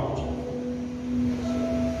about.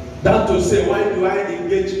 That to say, why do I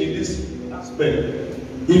engage in this aspect?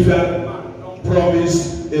 If you are a man, don't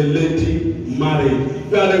promise a lady marriage.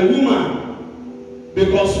 If you are a woman,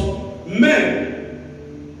 because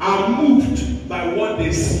men are moved by what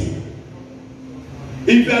they see.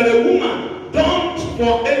 If you are a woman, don't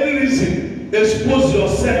for any reason expose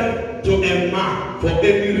yourself to a man for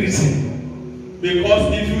any reason.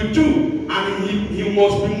 Because if you do, and he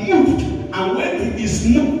must be moved, and when he is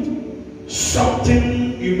moved,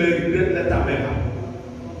 something you may regret later may happen.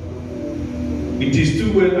 It is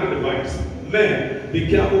too well advised. Men, be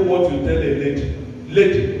careful what you tell a lady.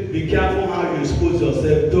 Lady, be careful how you expose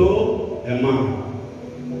yourself to a man.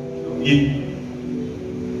 Amen.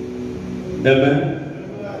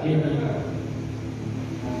 Amen.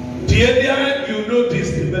 The earlier you know this,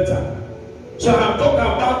 the better. So I'm talking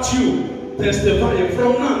about you testifying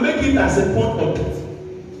from now. Make it as a point of truth.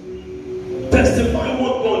 Testify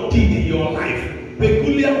what God did in your life.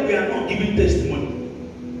 Peculiar, we are not giving testimony.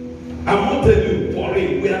 I'm not telling you for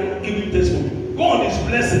it, we are not giving testimony. God is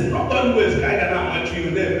blessing. Not always guided how much you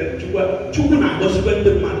never. Chukwu na gospel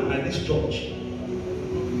the man at this church.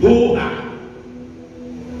 Go on.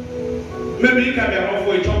 Maybe you can be around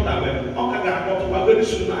for a church that way. Very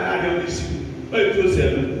soon I only see.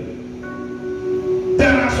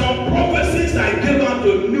 There are some prophecies I gave out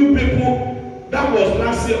to new people. That was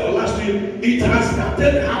last year or last year. It has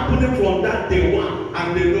started happening from that day one,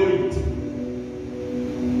 and they know it.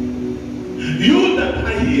 You that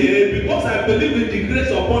are here, because I believe in the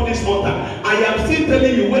grace upon this altar, I am still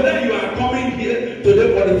telling you whether you are coming here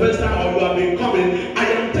today for the first time or you have been coming, I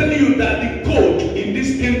am telling you that the code in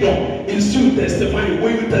this kingdom is still testifying.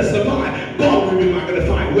 When you testify, God will be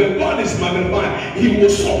magnified. When God is magnified, He will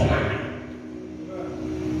supply.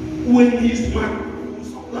 When He is magnified, He will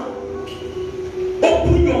supply.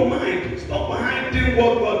 Open your mind. Stop hiding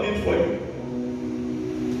what God did for you.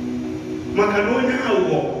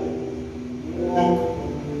 Macadonia walk.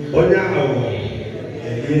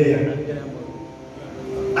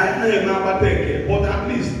 I am not take but at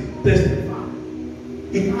least testify.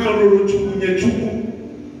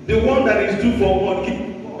 The one that is due for God, keep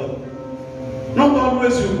God. Not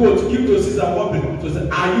always you go to give to Caesar what belongs to say,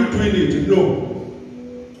 are you doing it? No.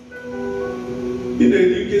 In the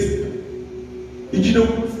new case,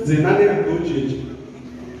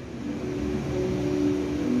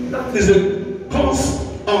 that is a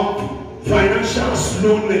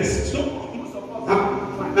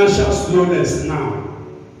financial slowness now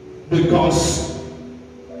because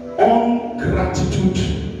ungratitude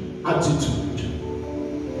attitude.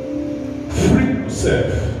 Free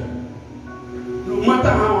yourself. No matter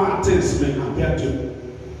how hard things may appear to you,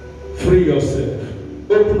 free yourself.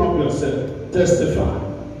 Open up yourself. Testify.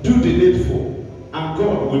 Do the needful. And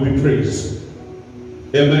God will be praised.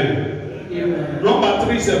 Amen. Amen. Number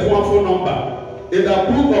 3 is a powerful number. In the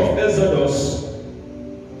book of Exodus,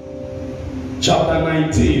 chapter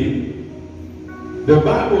 19, the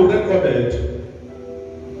Bible recorded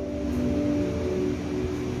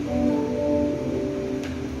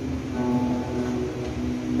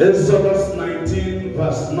Exodus 19,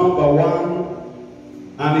 verse number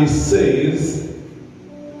 1, and it says,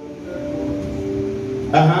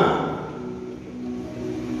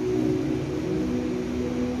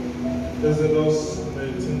 Exodus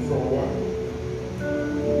 19 from 1.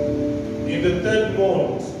 In the 3rd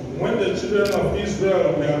month, when the children of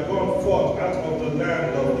Israel were gone forth out of the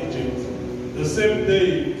land of Egypt, the same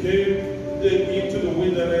day came they into the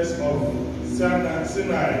wilderness of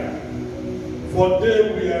Sinai. For they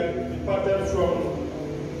were departed from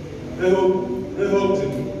Rehoboth,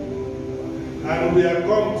 and we are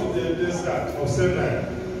come to the desert of Sinai,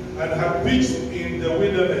 and have pitched in the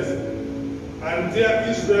wilderness. And there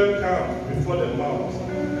Israel camped before the mount.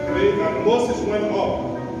 And Moses went up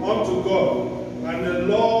unto God, and the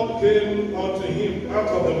Lord came unto him out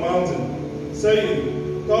of the mountain,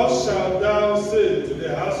 saying, Thus shalt thou say to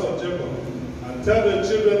the house of Jacob, and tell the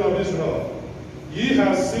children of Israel, Ye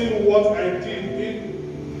have seen what I did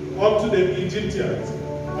unto the Egyptians,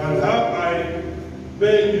 and how I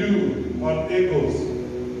bare you on eagle's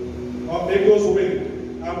wing,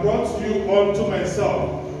 and brought you unto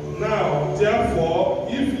myself. Now, therefore,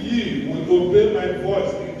 if ye will obey my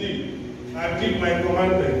voice indeed, and keep my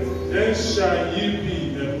commandments, then shall ye be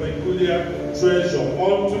a peculiar treasure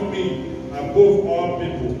unto me above all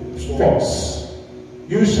people. First,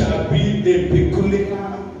 you shall be a peculiar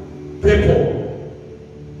people.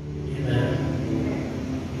 Amen.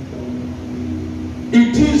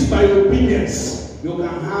 It is by obedience you can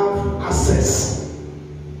have access.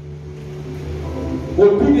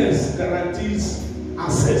 Obedience guarantees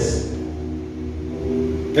access.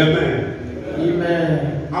 Amen.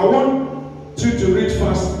 Amen. I want you to read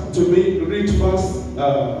first. Read first.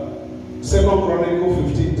 2 Chronicles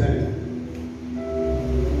 15:10.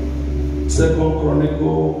 2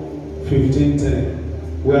 Chronicles 15:10.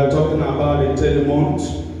 We are talking about the 10th month.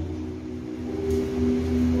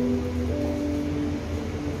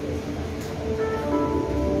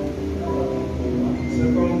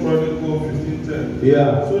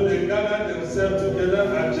 Yeah. So they gathered themselves together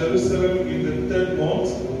at Jerusalem in the 3rd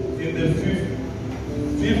month, in the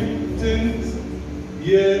 15th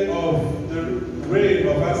year of the reign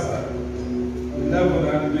of Asa. 11,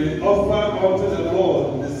 and they offered unto the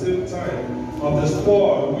Lord at the same time of the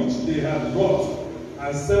spoil which they had brought,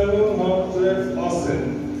 and 700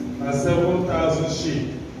 oxen and 7,000 sheep.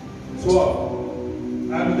 12.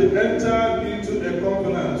 And they entered into a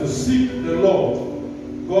covenant to seek the Lord,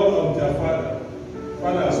 God of their fathers,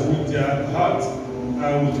 with their heart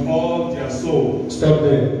and with all their soul. Stop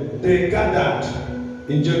there. They gathered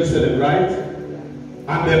in Jerusalem, right?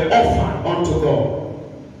 And they offered unto God.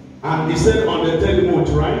 And he said on the 10th month,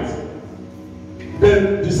 right?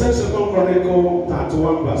 Then the 2nd Chronicle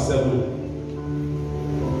 31 verse 7.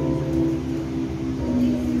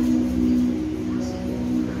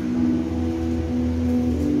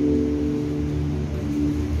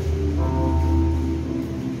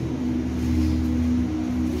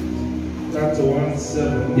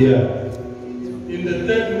 Yeah. In the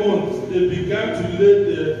 3rd month, they began to lay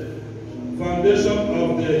the foundation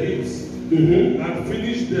of their heaps and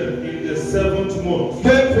finish them in the 7th month.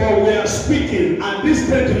 Therefore, we are speaking at this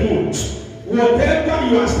 3rd month. Whatever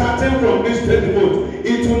you are starting from this 3rd month,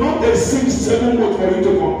 it will not exceed 7 months for you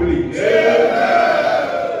to complete.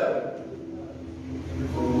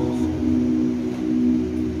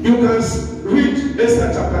 You can read Esther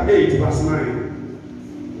chapter 8, verse 9.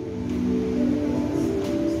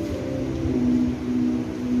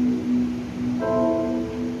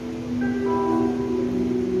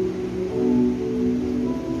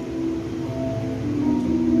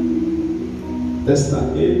 Esther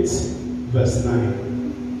 8, verse 9.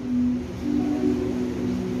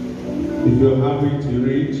 If you have it, you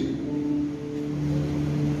read.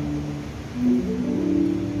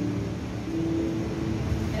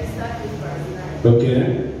 Esther 8, verse 9. Okay.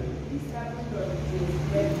 This happened on the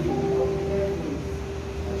 23rd of February.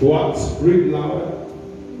 What? Read louder.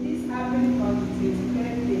 This happened on the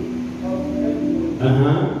 23rd day of February, Uh-huh. the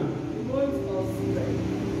month of Sivan.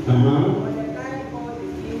 Uh-huh. Mordecai called the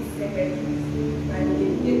king's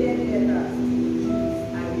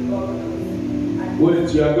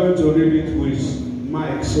Wait, you are going to read it with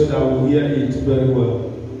Mike so that we'll hear it very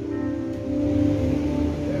well.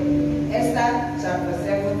 Esther chapter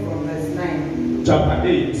 7 from verse 9. Chapter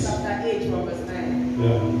 8. Chapter 8 from verse 9.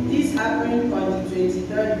 Yeah. This happened on the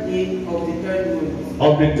 23rd day of the third month.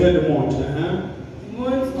 Of the third month. The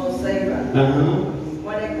month of Sivan.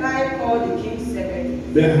 Mordecai called the king's secretary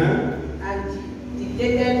and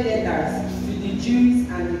dictated letters to the Jews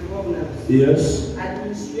and the governors, yes,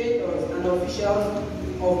 administrators and officials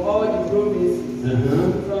of all the provinces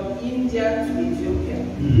from India to Ethiopia.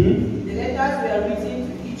 The letters were written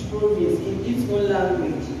to each province in its own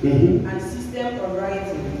language and system of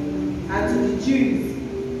writing, and to the Jews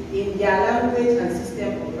in their language and system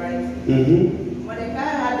of writing. Mordecai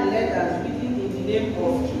had the letters written in the name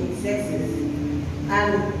of King Xerxes,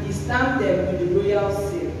 and he stamped them with the royal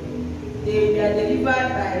seal. They were delivered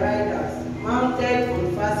by riders mounted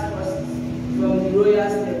on fast horses from the royal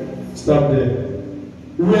stable. Stop there.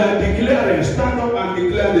 We are declaring, stand up and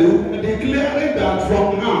declaring that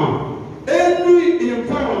from now, any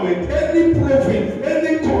environment, any province,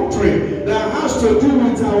 any country that has to do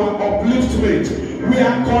with our upliftment, we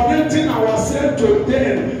are connecting ourselves to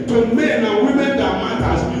them, to men and women that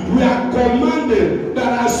matters. We are commanding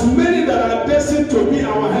that as many that are destined to be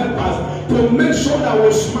our helpers, to make sure that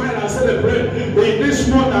we smile and celebrate in this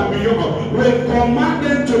month and beyond. We command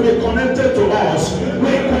them to be connected to us.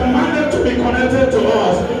 We command them to be connected to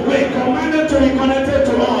us. We command them to be connected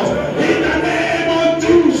to us. In the name of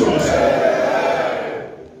Jesus.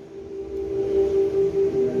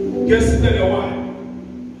 Guess the one.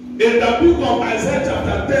 In the book of Isaiah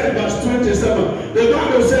chapter 10 verse 27, the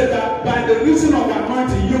Bible said that by the reason of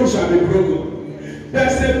anointing, you shall be broken.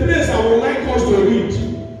 There's a place I would like us to read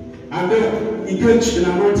and then engage in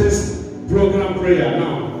anointing program prayer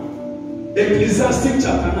now. Ecclesiastes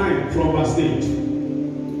chapter 9 from verse 8.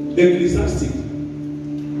 Ecclesiastes.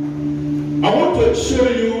 I want to show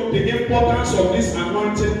you the importance of this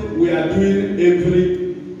anointing we are doing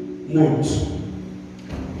every month.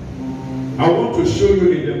 I want to show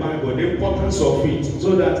you in the Bible the importance of it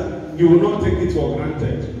so that you will not take it for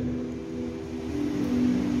granted.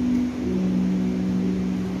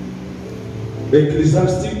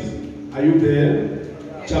 Ecclesiastes, are you there?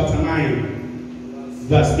 Chapter 9,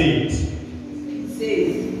 verse 8. It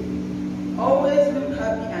says, always look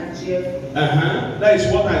happy and cheerful. That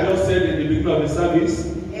is what I just said in the beginning of the service.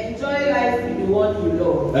 Enjoy life with the one you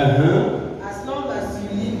love. As long as you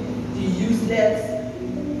live the useless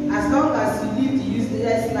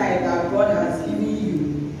life that God has given you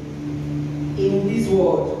in this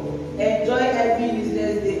world, enjoy every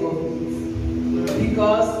useless day of it,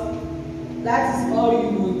 because that is all you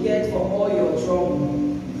will get for all your trouble.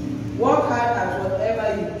 Work hard at whatever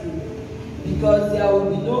you do, because there will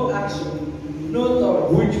be no action, no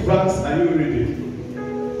thought. Which verse are you reading?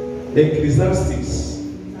 Ecclesiastes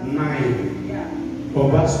 9, from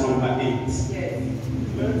verse number 8. Yes.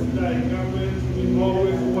 Let thy garment be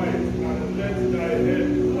always white, and let thy head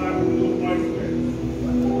lack no ointment.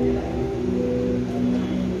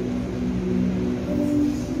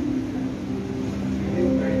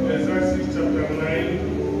 Ecclesiastes chapter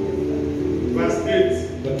 9, verse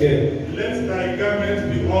 8. Okay. Let thy garment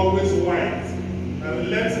be always white, and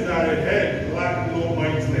let thy head lack no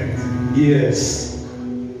ointment. Yes.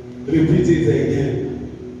 Repeat it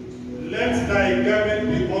again. Let thy garment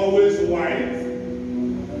be always white,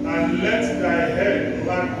 and let thy head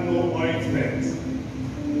lack no ointment.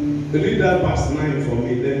 Read that verse 9 for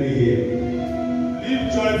me, let me hear. Live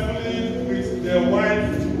joyfully with the wife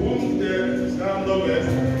whom thou lovest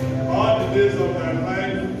all the days of thy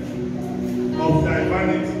life of thy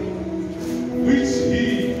vanity, which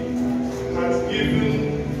he hath given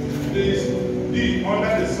thee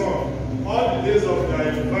under the sun, all the days of thy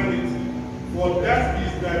vanity. For that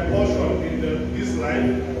is thy portion in this life,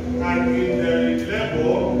 and in the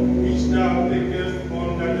labor which thou takest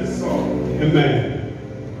under the sun. Amen.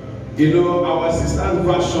 You know, our sister's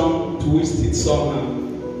version twisted somehow.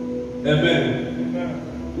 Amen. Amen.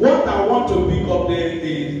 What I want to pick up there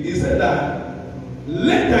is that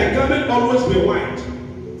let thy garment always be white.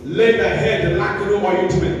 Let thy head lack no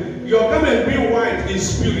ointment. Your garment being white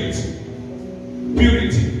is spirit.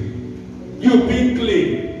 Purity. You being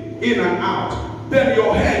clean in and out. Then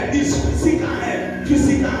your head is physical head,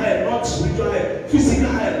 not spiritual head.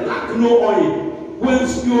 Physical head lack no oil. When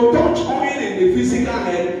you touch oil in the physical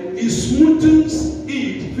head, it smoothens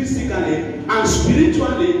it physically, and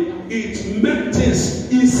spiritually it makes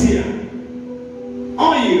things easier.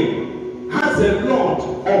 Oil has a lot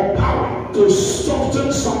of power to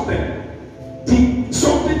soften something.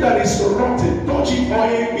 Something that is rotten, touch it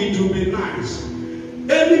oil, it will be nice.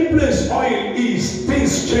 Any place oil is,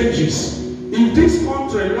 things changes. In this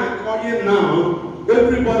country, like oil now,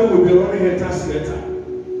 everybody will be running heter.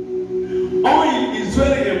 Oil is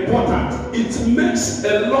very important. It makes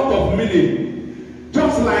a lot of meaning.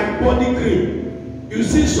 Just like body cream. You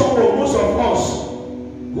see most of us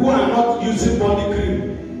who are not using body cream.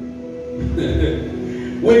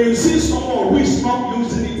 When you see someone who is not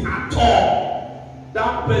using it at all,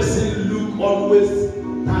 that person look always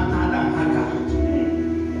tattered and haggard.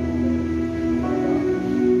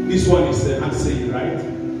 This one is saying, right?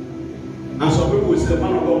 And some people will say,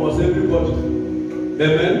 man of God, was everybody.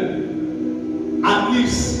 Amen? At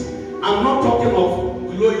least, I'm not talking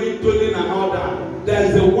of glowing, toning and all that. There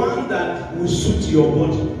is the one that will suit your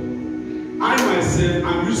body. I myself,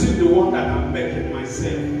 I'm using the one that I'm making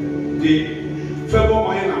myself. The favor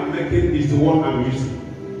oil I'm making is the one I'm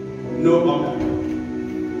using. No other.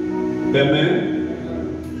 Amen?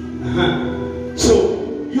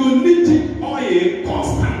 So, you need oil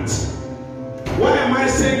constant. Why am I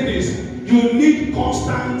saying this? You need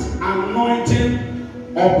constant anointing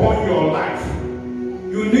upon your life.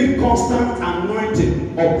 You need constant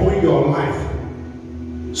anointing upon your life.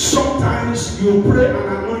 Sometimes you pray and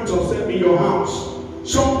anoint yourself in your house.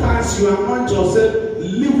 Sometimes you anoint yourself,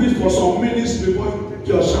 leave it for some minutes before you take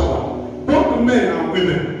your shower. Both men and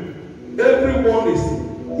women, everyone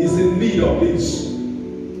is in need of this.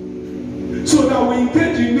 So that we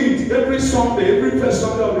engage in it every Sunday, every first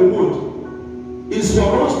Sunday of the month, is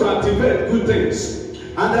for us to activate good things.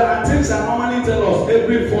 And there are things that normally tell us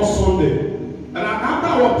every first Sunday. And after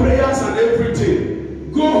our prayers and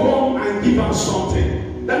everything, go home and give us something.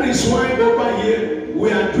 That is why over here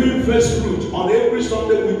we are doing first fruit. On every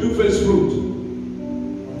Sunday we do first fruit.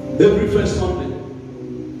 Every first Sunday.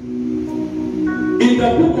 In the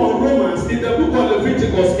book of Romans, in the book of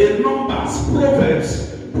Leviticus, in Numbers,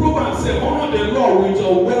 Proverbs say, honor the Lord with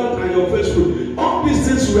your wealth and your first fruit. All these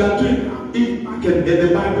things we are doing in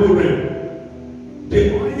the Bible realm. The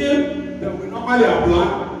oil that we normally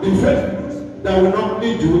apply, the first fruit that we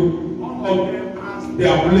normally do, all of them has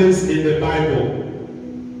their place in the Bible.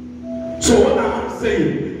 So what am I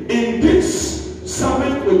saying? In this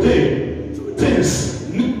Sabbath today, two things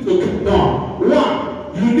need to be done.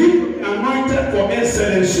 One, you need to be anointed for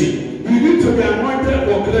excellency. You need to be anointed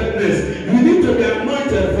for greatness. You need to be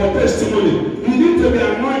anointed for testimony. You need to be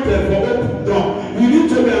anointed for open door. You need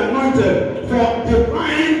to be anointed for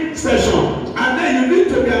divine session. And then you need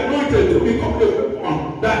to be anointed to become a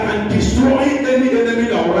weapon that can destroy any enemy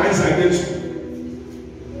that will rise against you.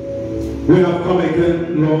 We have come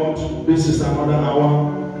again, Lord. This is another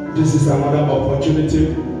hour. This is another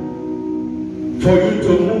opportunity for you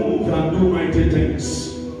to move and do mighty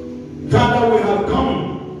things. Father, we have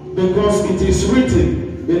come because it is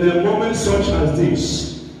written in a moment such as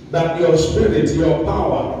this that your spirit, your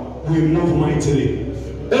power will move mightily.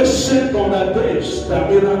 Ancient on the days, the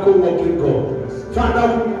miracle working God. Father,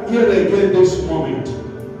 we hear again this moment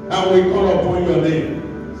and we call upon your name.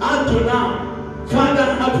 And to now, Father,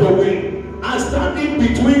 have your way. I'm standing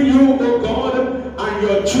between you, O God, and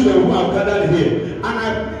your children who are gathered here. And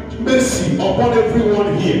I plead mercy upon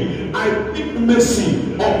everyone here. I plead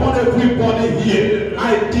mercy upon everybody here.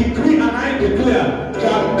 I decree and I declare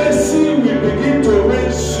that mercy will begin to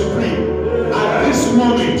reign supreme at this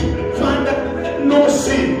moment. Father, let no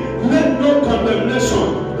sin, let no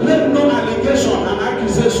condemnation, let no allegation and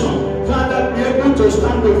accusation, Father, be able to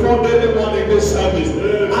stand before anyone in this service.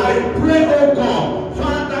 I pray, O God,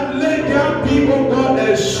 Father, let there be, O God,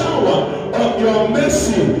 a shower of your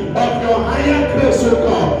mercy, of your higher grace, O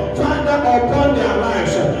God, Father, upon their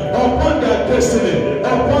lives, upon their destiny,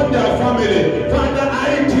 upon their family. Father,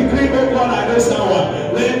 I decree, O God, at this hour,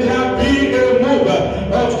 let there be a move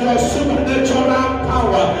of your supernatural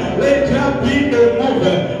power. Let there be a move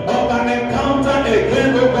of an encounter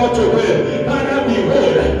again, O God, today. Father,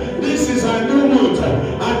 behold, this is a new month,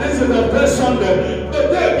 and this is the first Sunday.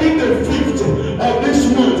 Let there be the 5th of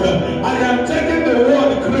this month. I am taking the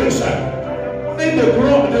word grace. The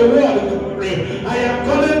word glory. I am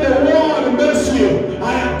calling the word mercy.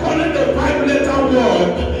 I am calling the 5-letter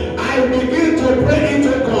word. I begin to pray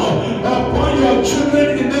into God upon your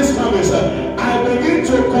children in this service. I begin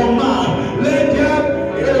to command. Let there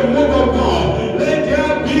be a move of God. Let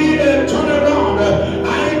there be a turnaround.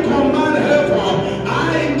 I command heaven.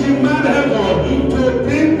 I demand heaven to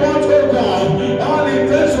bring forth, oh God, all it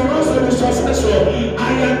takes for us to be successful.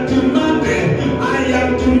 I am demanding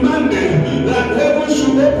that heaven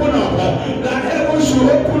should open up, that heaven should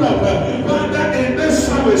open up. Father, in this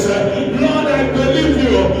service, Lord, I believe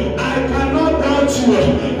you. I cannot doubt you.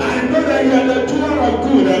 I know that you are the doer of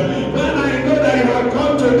good. But I know that you have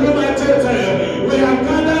come to do my thing. We have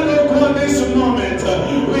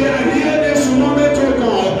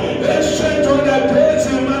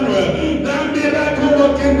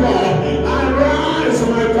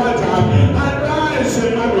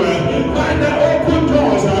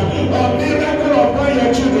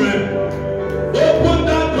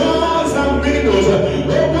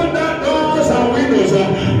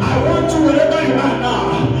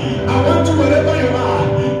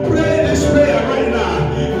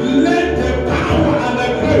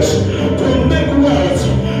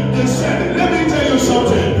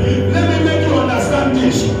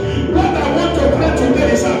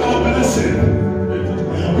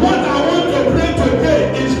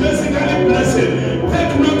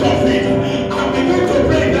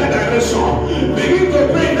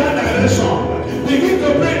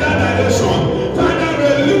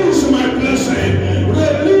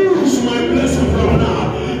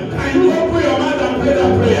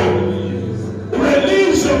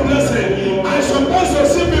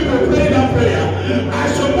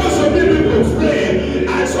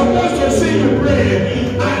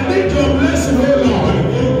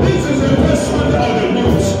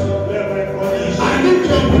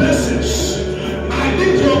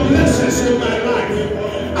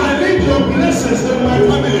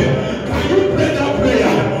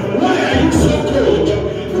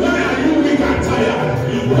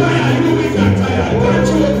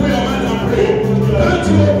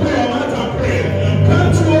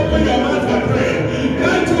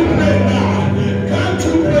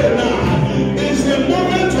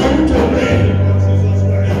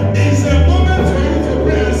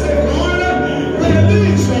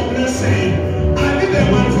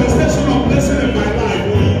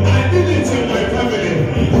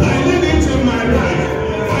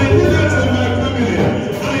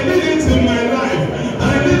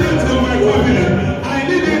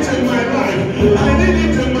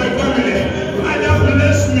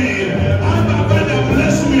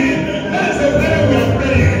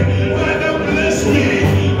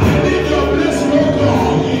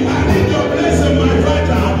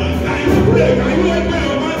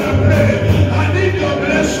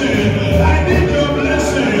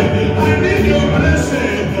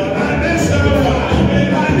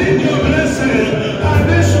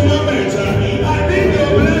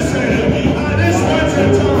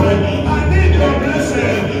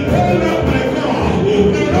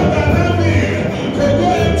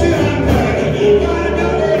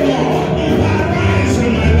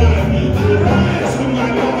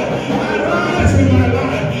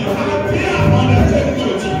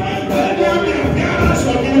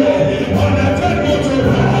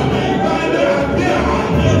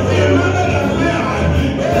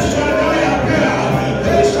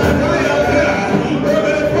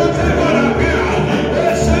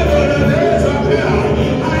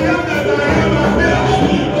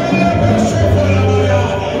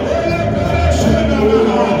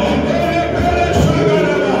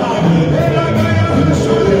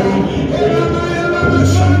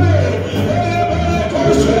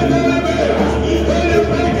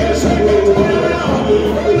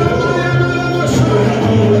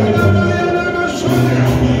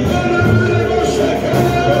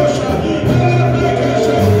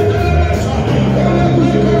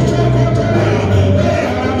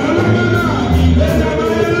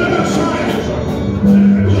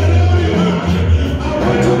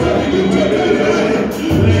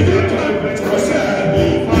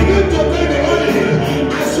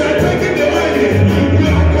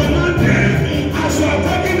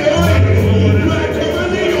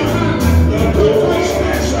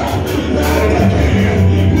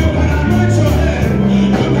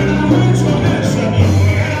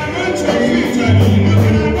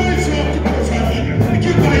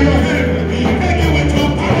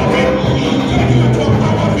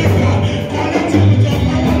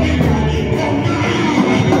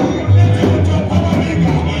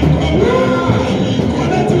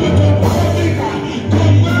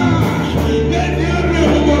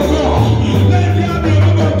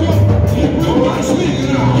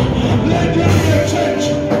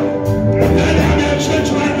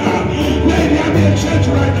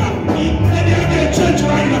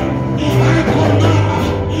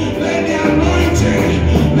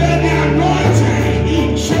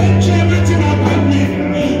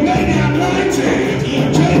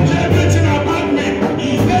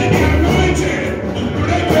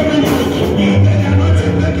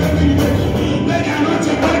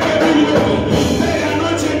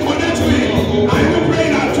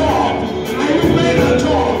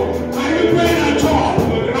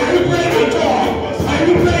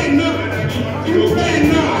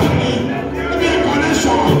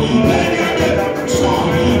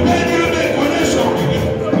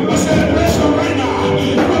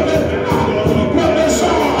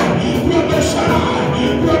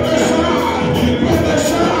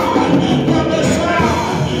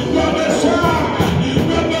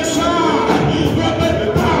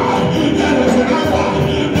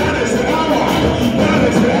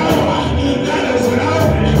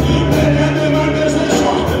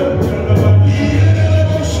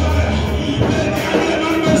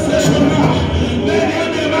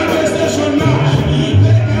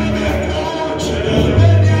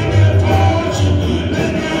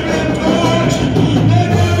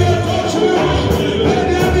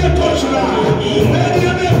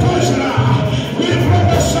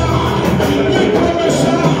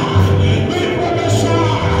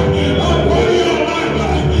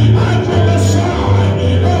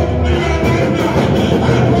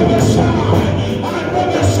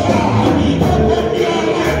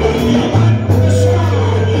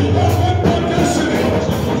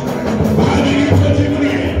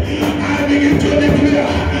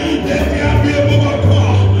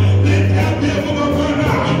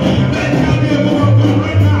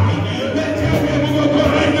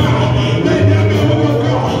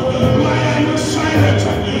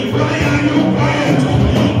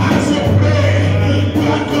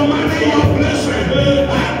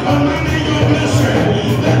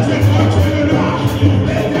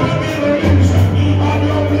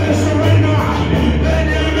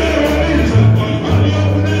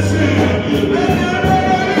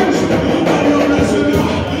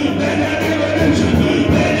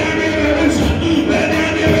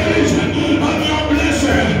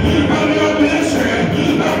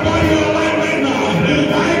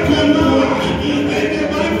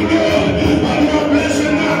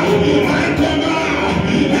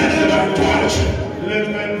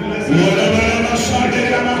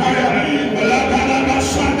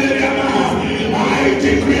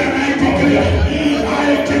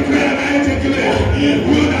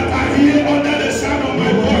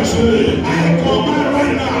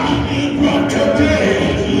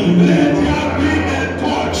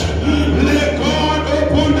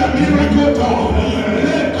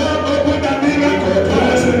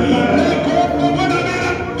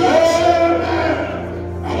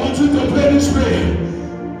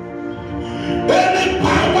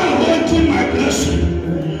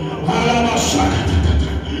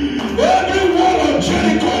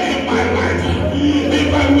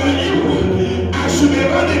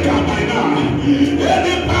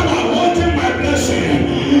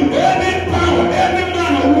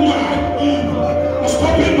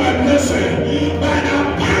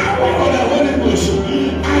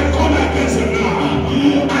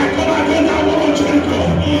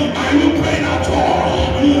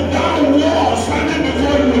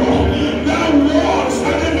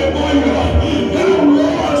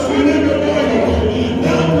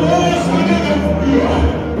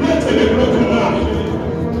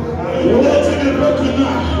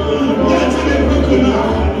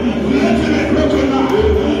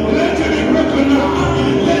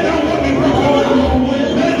Let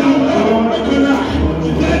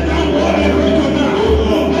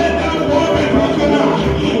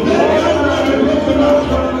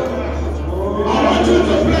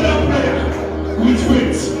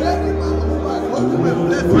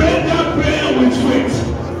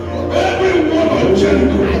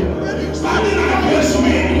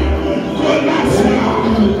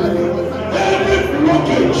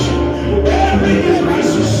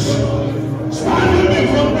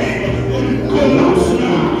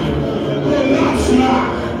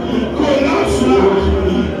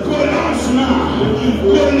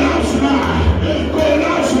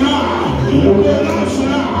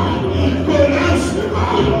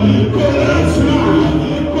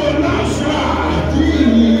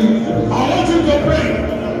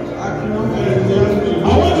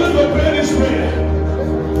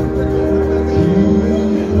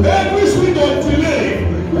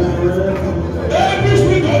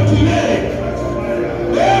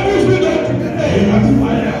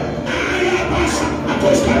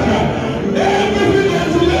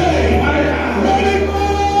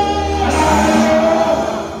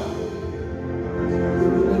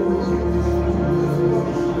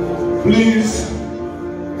Please,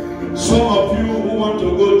 some of you who want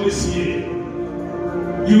to go this year,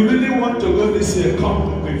 you really want to go this year,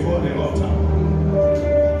 come before the altar.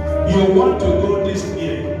 You want to go this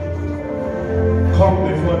year, come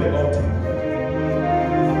before the altar.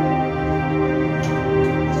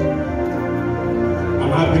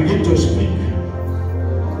 And I begin to speak.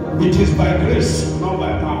 It is by grace, not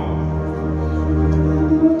by power.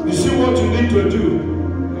 You see what you need to do?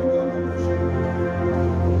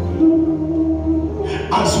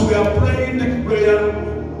 As we are praying the prayer,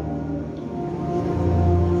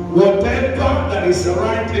 whatever that is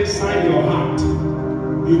right inside your heart,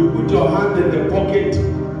 you put your hand in the pocket,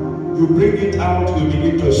 you bring it out, you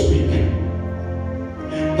begin to speak.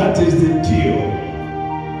 That is the deal.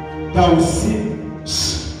 That will see.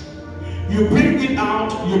 You bring it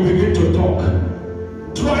out, you begin to talk.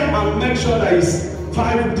 Try and make sure that it's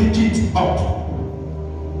 5 digits up.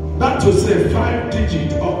 That will say 5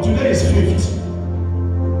 digits up. Today is 5th.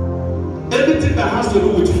 Anything that has to do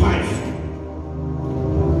with 5.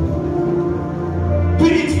 Be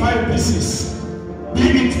it 5 pieces. Be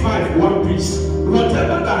it 5, 1 piece.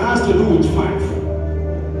 Whatever that has to do with 5.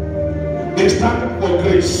 It's time for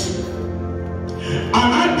grace. And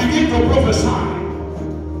I begin to prophesy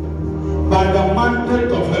by the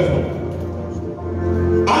mandate of heaven.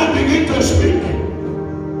 I begin to speak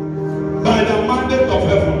by the mandate of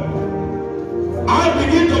heaven. I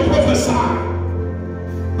begin to prophesy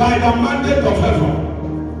by the mandate of heaven.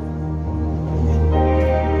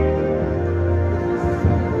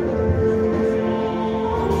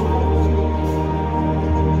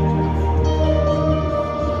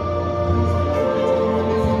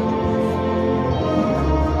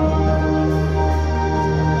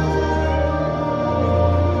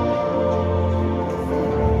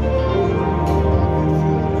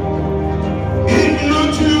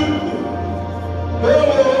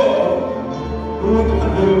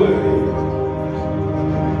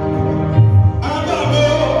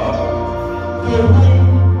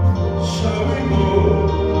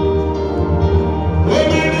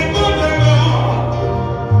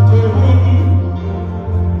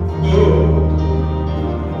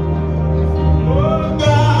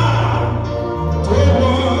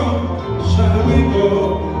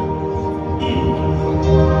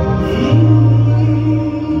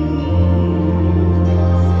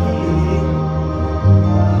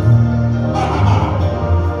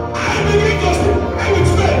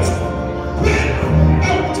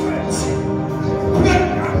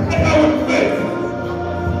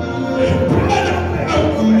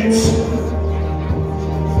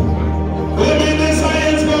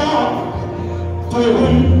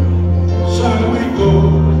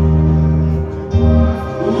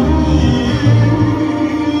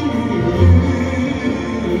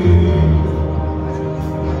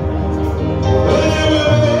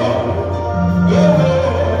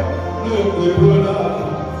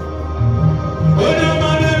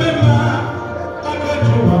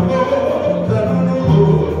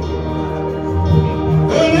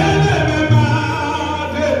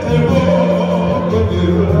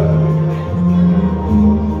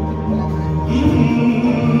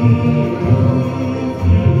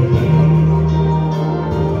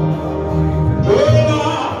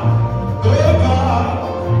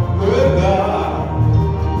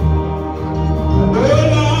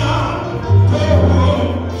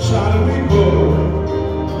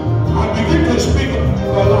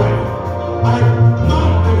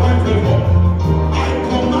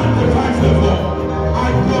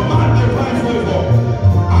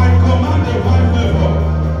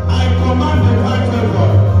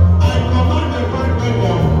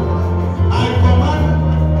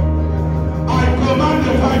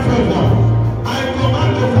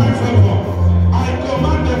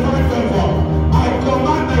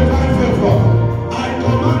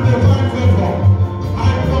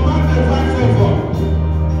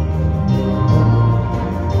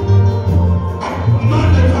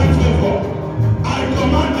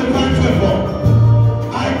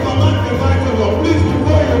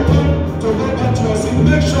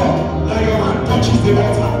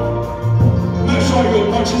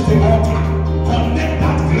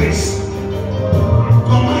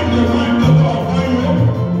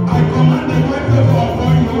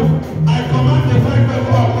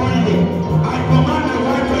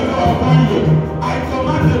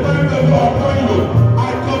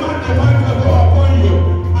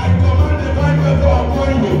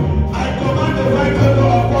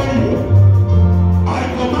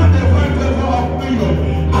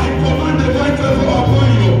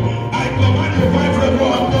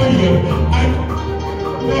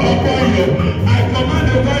 I command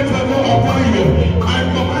the right favor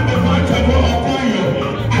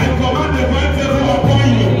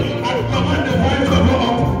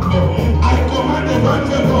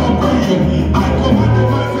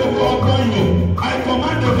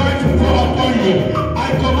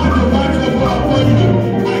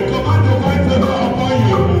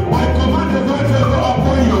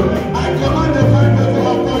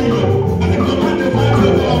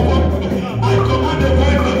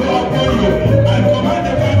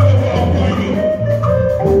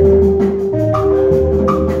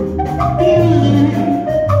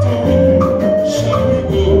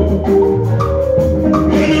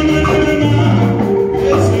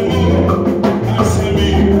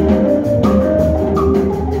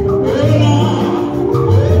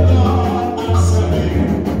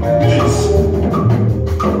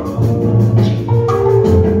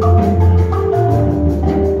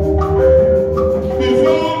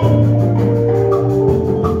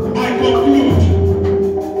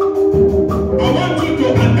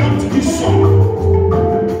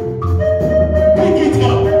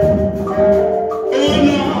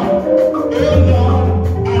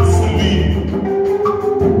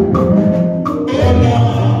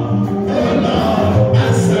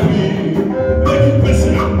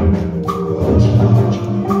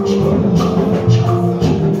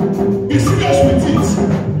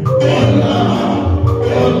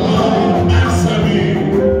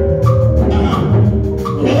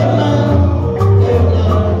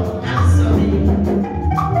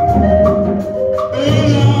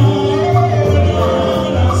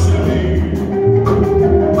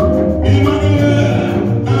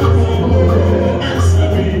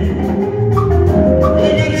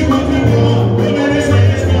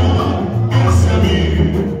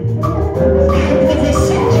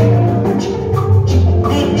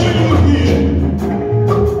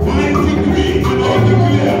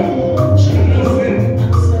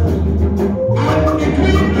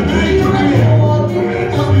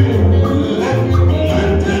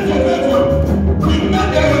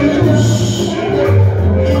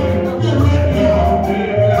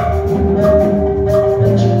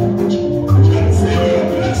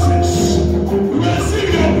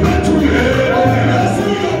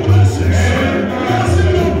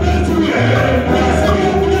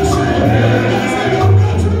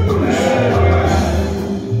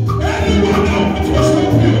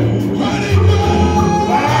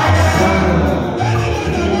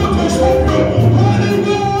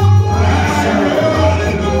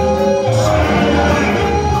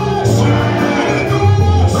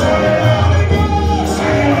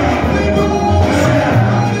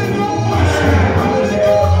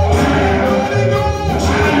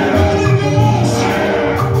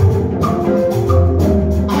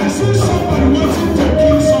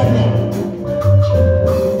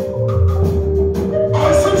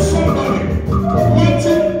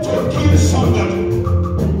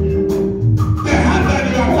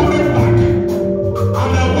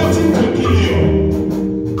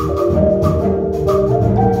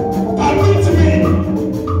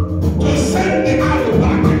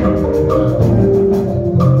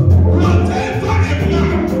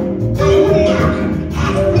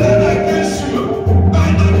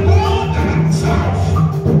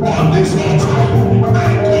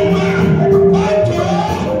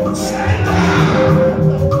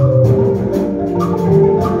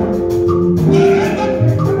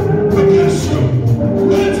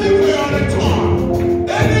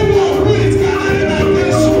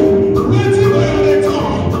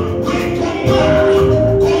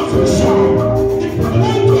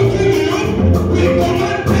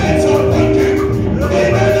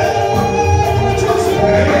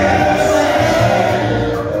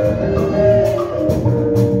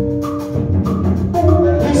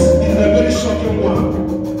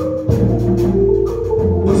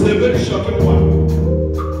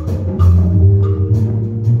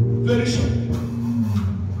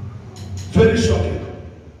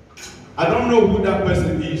I don't know who that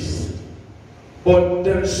person is, but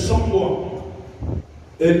there is someone,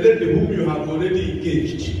 a lady whom you have already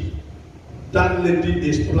engaged. That lady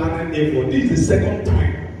is planning a for. This is the second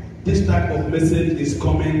time this type of message is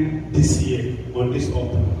coming this year on this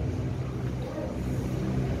altar.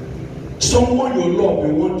 Someone you love,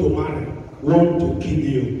 you want to marry, want to kill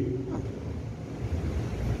you.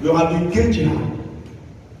 You have engaged her.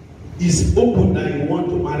 It's open that you want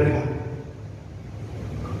to marry her.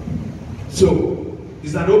 So,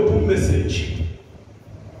 it's an open message.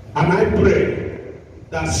 And I pray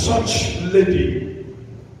that such lady,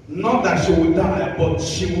 not that she will die, but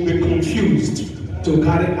she will be confused to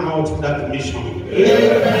carry out that mission.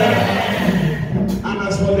 And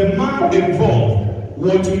as for the man involved,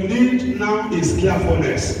 what you need now is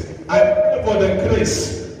carefulness. I pray for the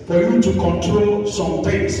grace for you to control some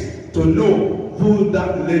things, to know who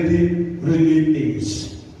that lady really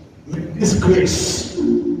is. May this grace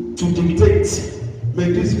to dictate,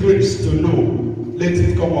 may this grace to know, let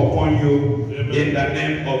it come upon you. Amen. In the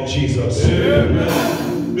name of Jesus.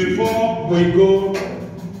 Amen. Before we go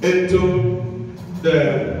into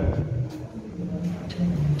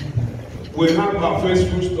we have our first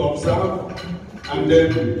fruits to observe, and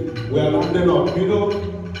then we are landing up. You know,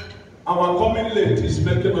 our coming late is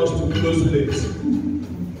making us to close late.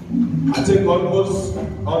 I think almost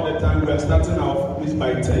all the time we are starting our office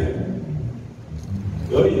by 10.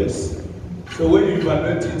 Oh yes. So when you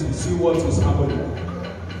evaluate it, you see what is happening.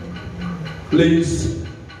 Please,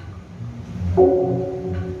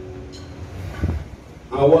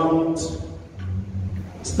 I want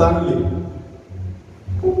Stanley.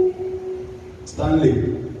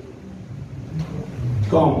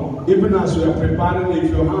 Come. Even as we are preparing, if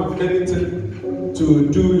you have anything to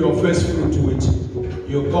do your first fruit with,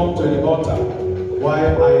 you come to the altar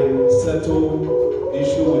while I settle the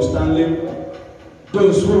issue with Stanley.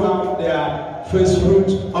 Those who have their first fruit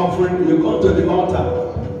offering, you come to the altar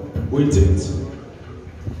with it.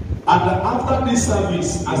 And after this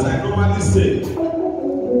service, as I normally say,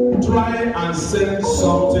 try and send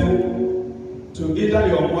something to either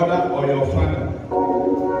your mother or your father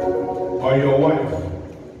or your wife.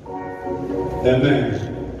 Amen.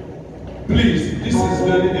 Please, this is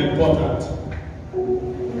very important.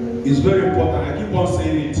 It's very important. I keep on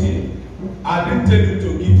saying it here. I didn't tell you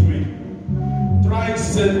to give me. Try and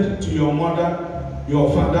send to your mother, your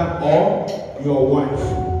father, or your wife.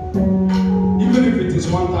 Even if it is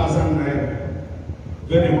 1,000 naira.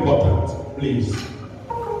 Very important. Please.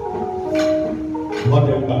 Hold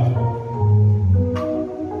them back.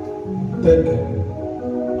 Take it.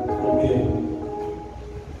 Okay.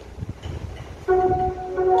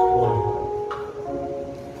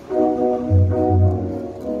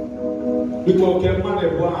 Because can man a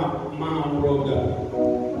man brother.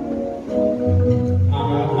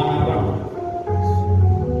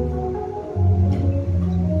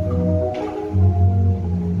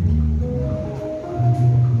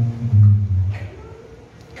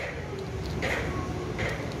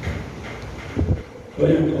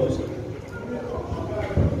 Very close.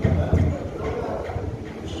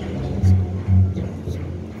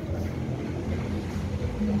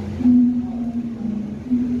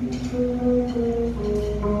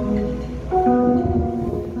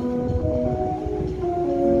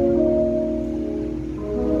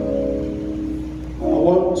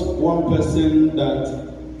 One person that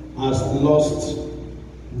has lost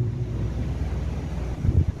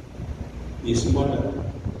his mother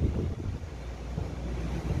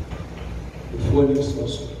before this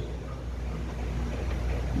also.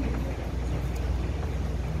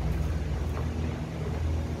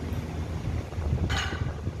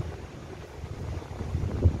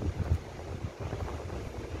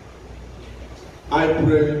 I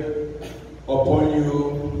pray upon you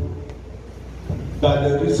by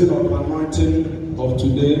the reason of anointing of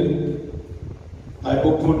today. I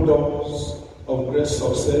open doors of great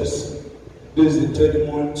success. This is the third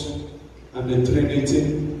month and the Trinity.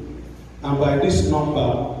 And by this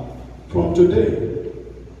number, from today,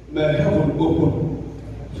 may heaven open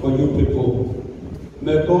for you people.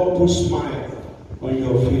 May God put smile on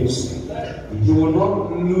your face. You will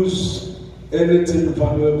not lose anything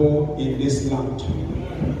valuable in this land.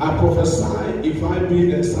 I prophesy, if I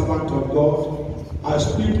be a servant of God, I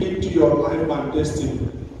speak into your life and destiny.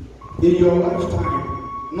 In your lifetime,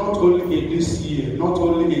 not only in this year, not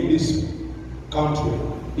only in this country,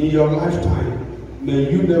 in your lifetime,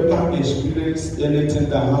 may you never experience anything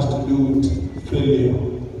that has to do with failure.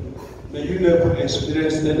 May you never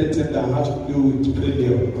experience anything that has to do with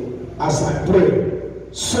failure. As I pray,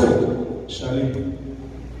 so shall it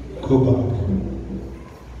go back.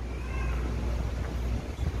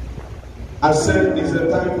 I said it's the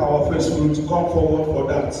time for our first fruit. Come forward for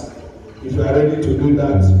that. If you are ready to do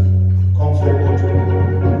that, come forward.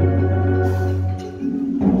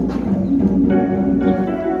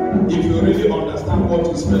 If you really understand what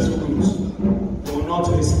is first fruit, you will not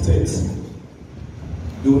hesitate.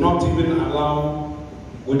 You will not even allow,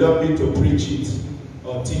 we don't need to preach it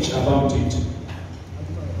or teach about it.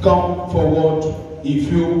 Come forward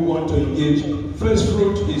if you want to engage. First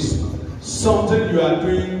fruit is something you are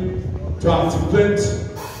doing to activate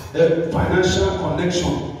a financial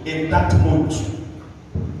connection in that month.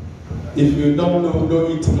 If you don't know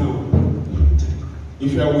it now.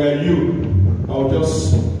 If I were you, I'll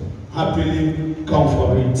just happily come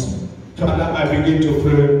for it. Father, I begin to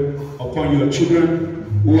pray upon your children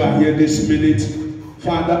who are here this minute.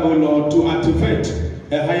 Father, oh Lord, to activate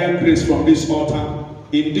a higher grace from this altar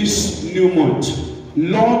in this new month.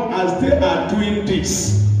 Lord, as they are doing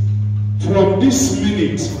this, from this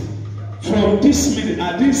minute,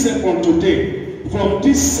 I didn't say from today, from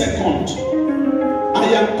this second, I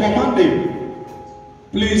am commanding.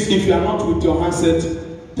 Please, if you are not with your handset,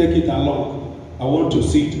 take it along. I want to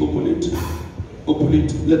see it, open it. Open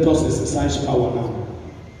it. Let us exercise power now.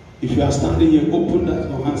 If you are standing here, open that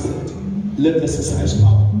your handset. Let's exercise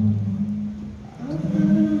power.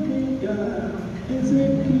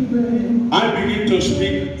 I begin to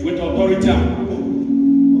speak with authority.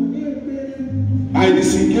 I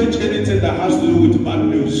disengage anything that has to do with bad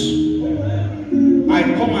news. I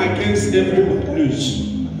come against every bad news.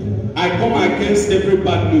 I come against every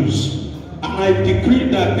bad news. And I decree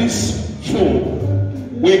that this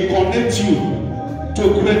phone will connect you to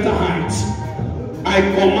greater heights. I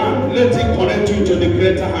command, let it connect you to the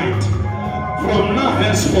greater height. From now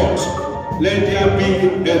henceforth, let there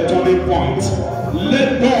be a turning point.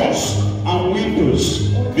 Let doors and windows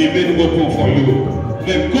be made open for you.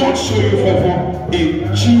 May God show you favor.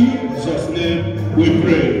 In Jesus' name we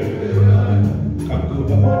pray.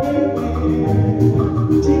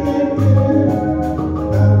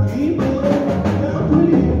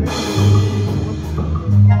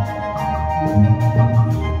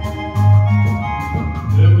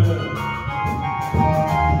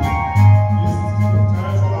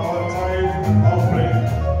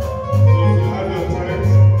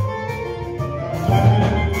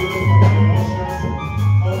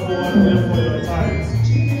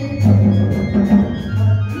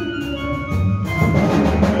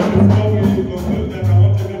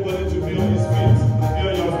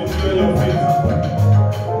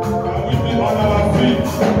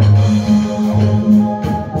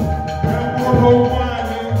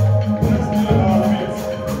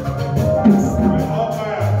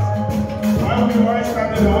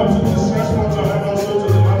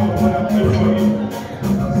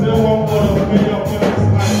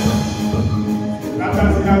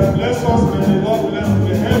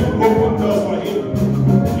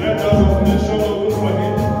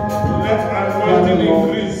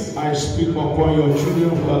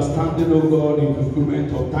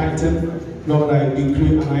 Lord, I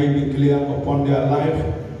decree and I declare upon their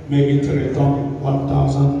life, may it return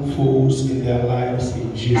 1,000 folds in their lives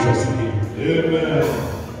in Jesus' name. Amen.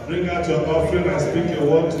 Bring out your offering and speak a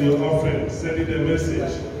word to your offering. Send it a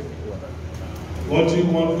message. What do you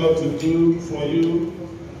want God to do for you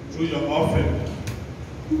through your offering?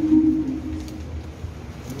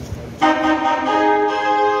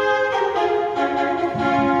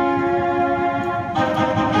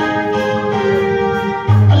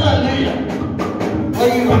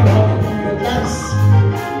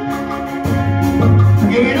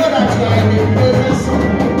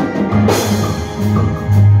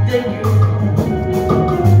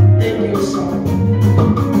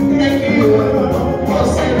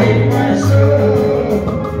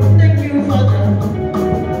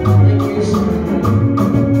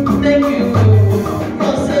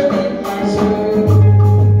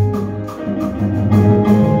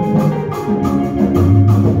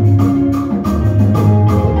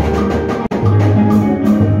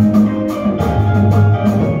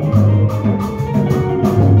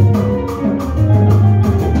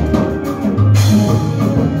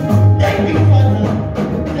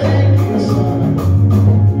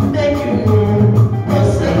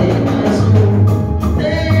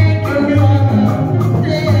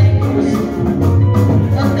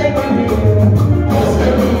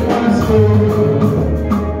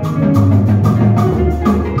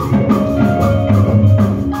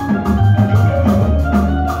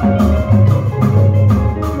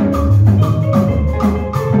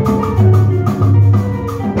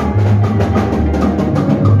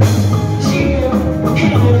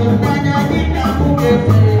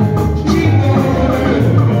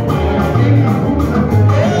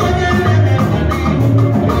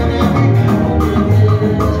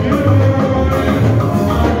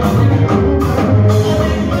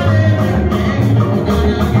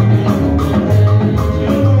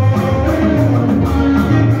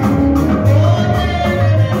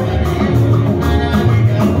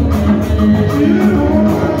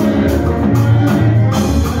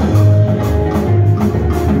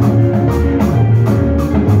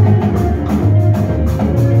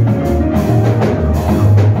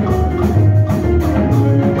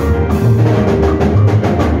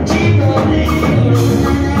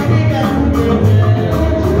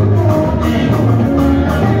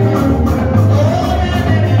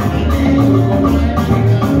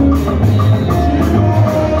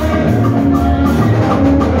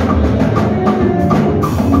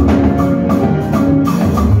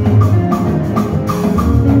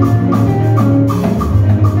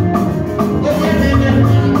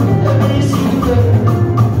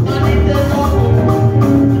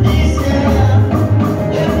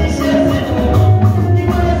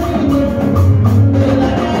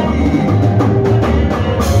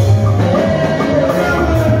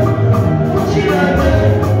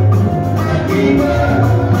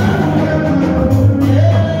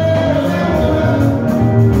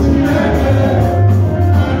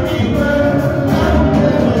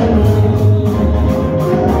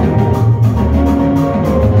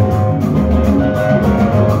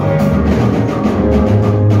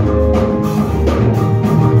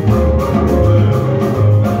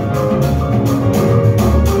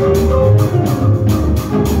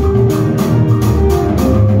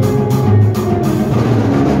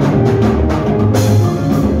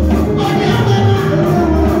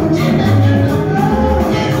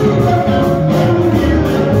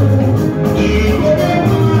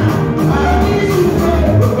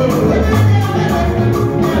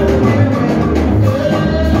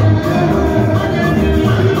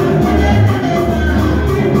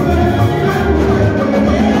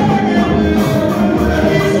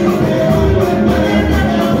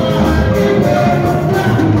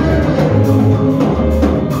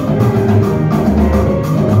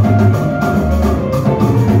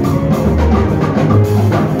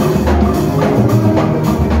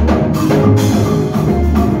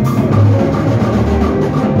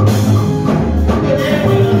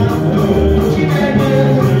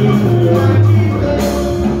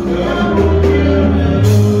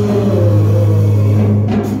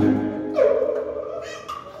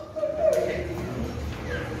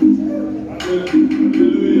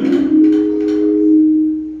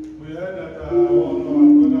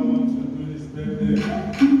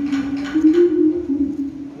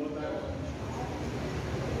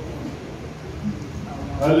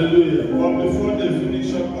 Hallelujah. But before they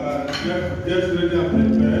finish up, get ready and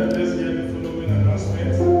prepare. Let's hear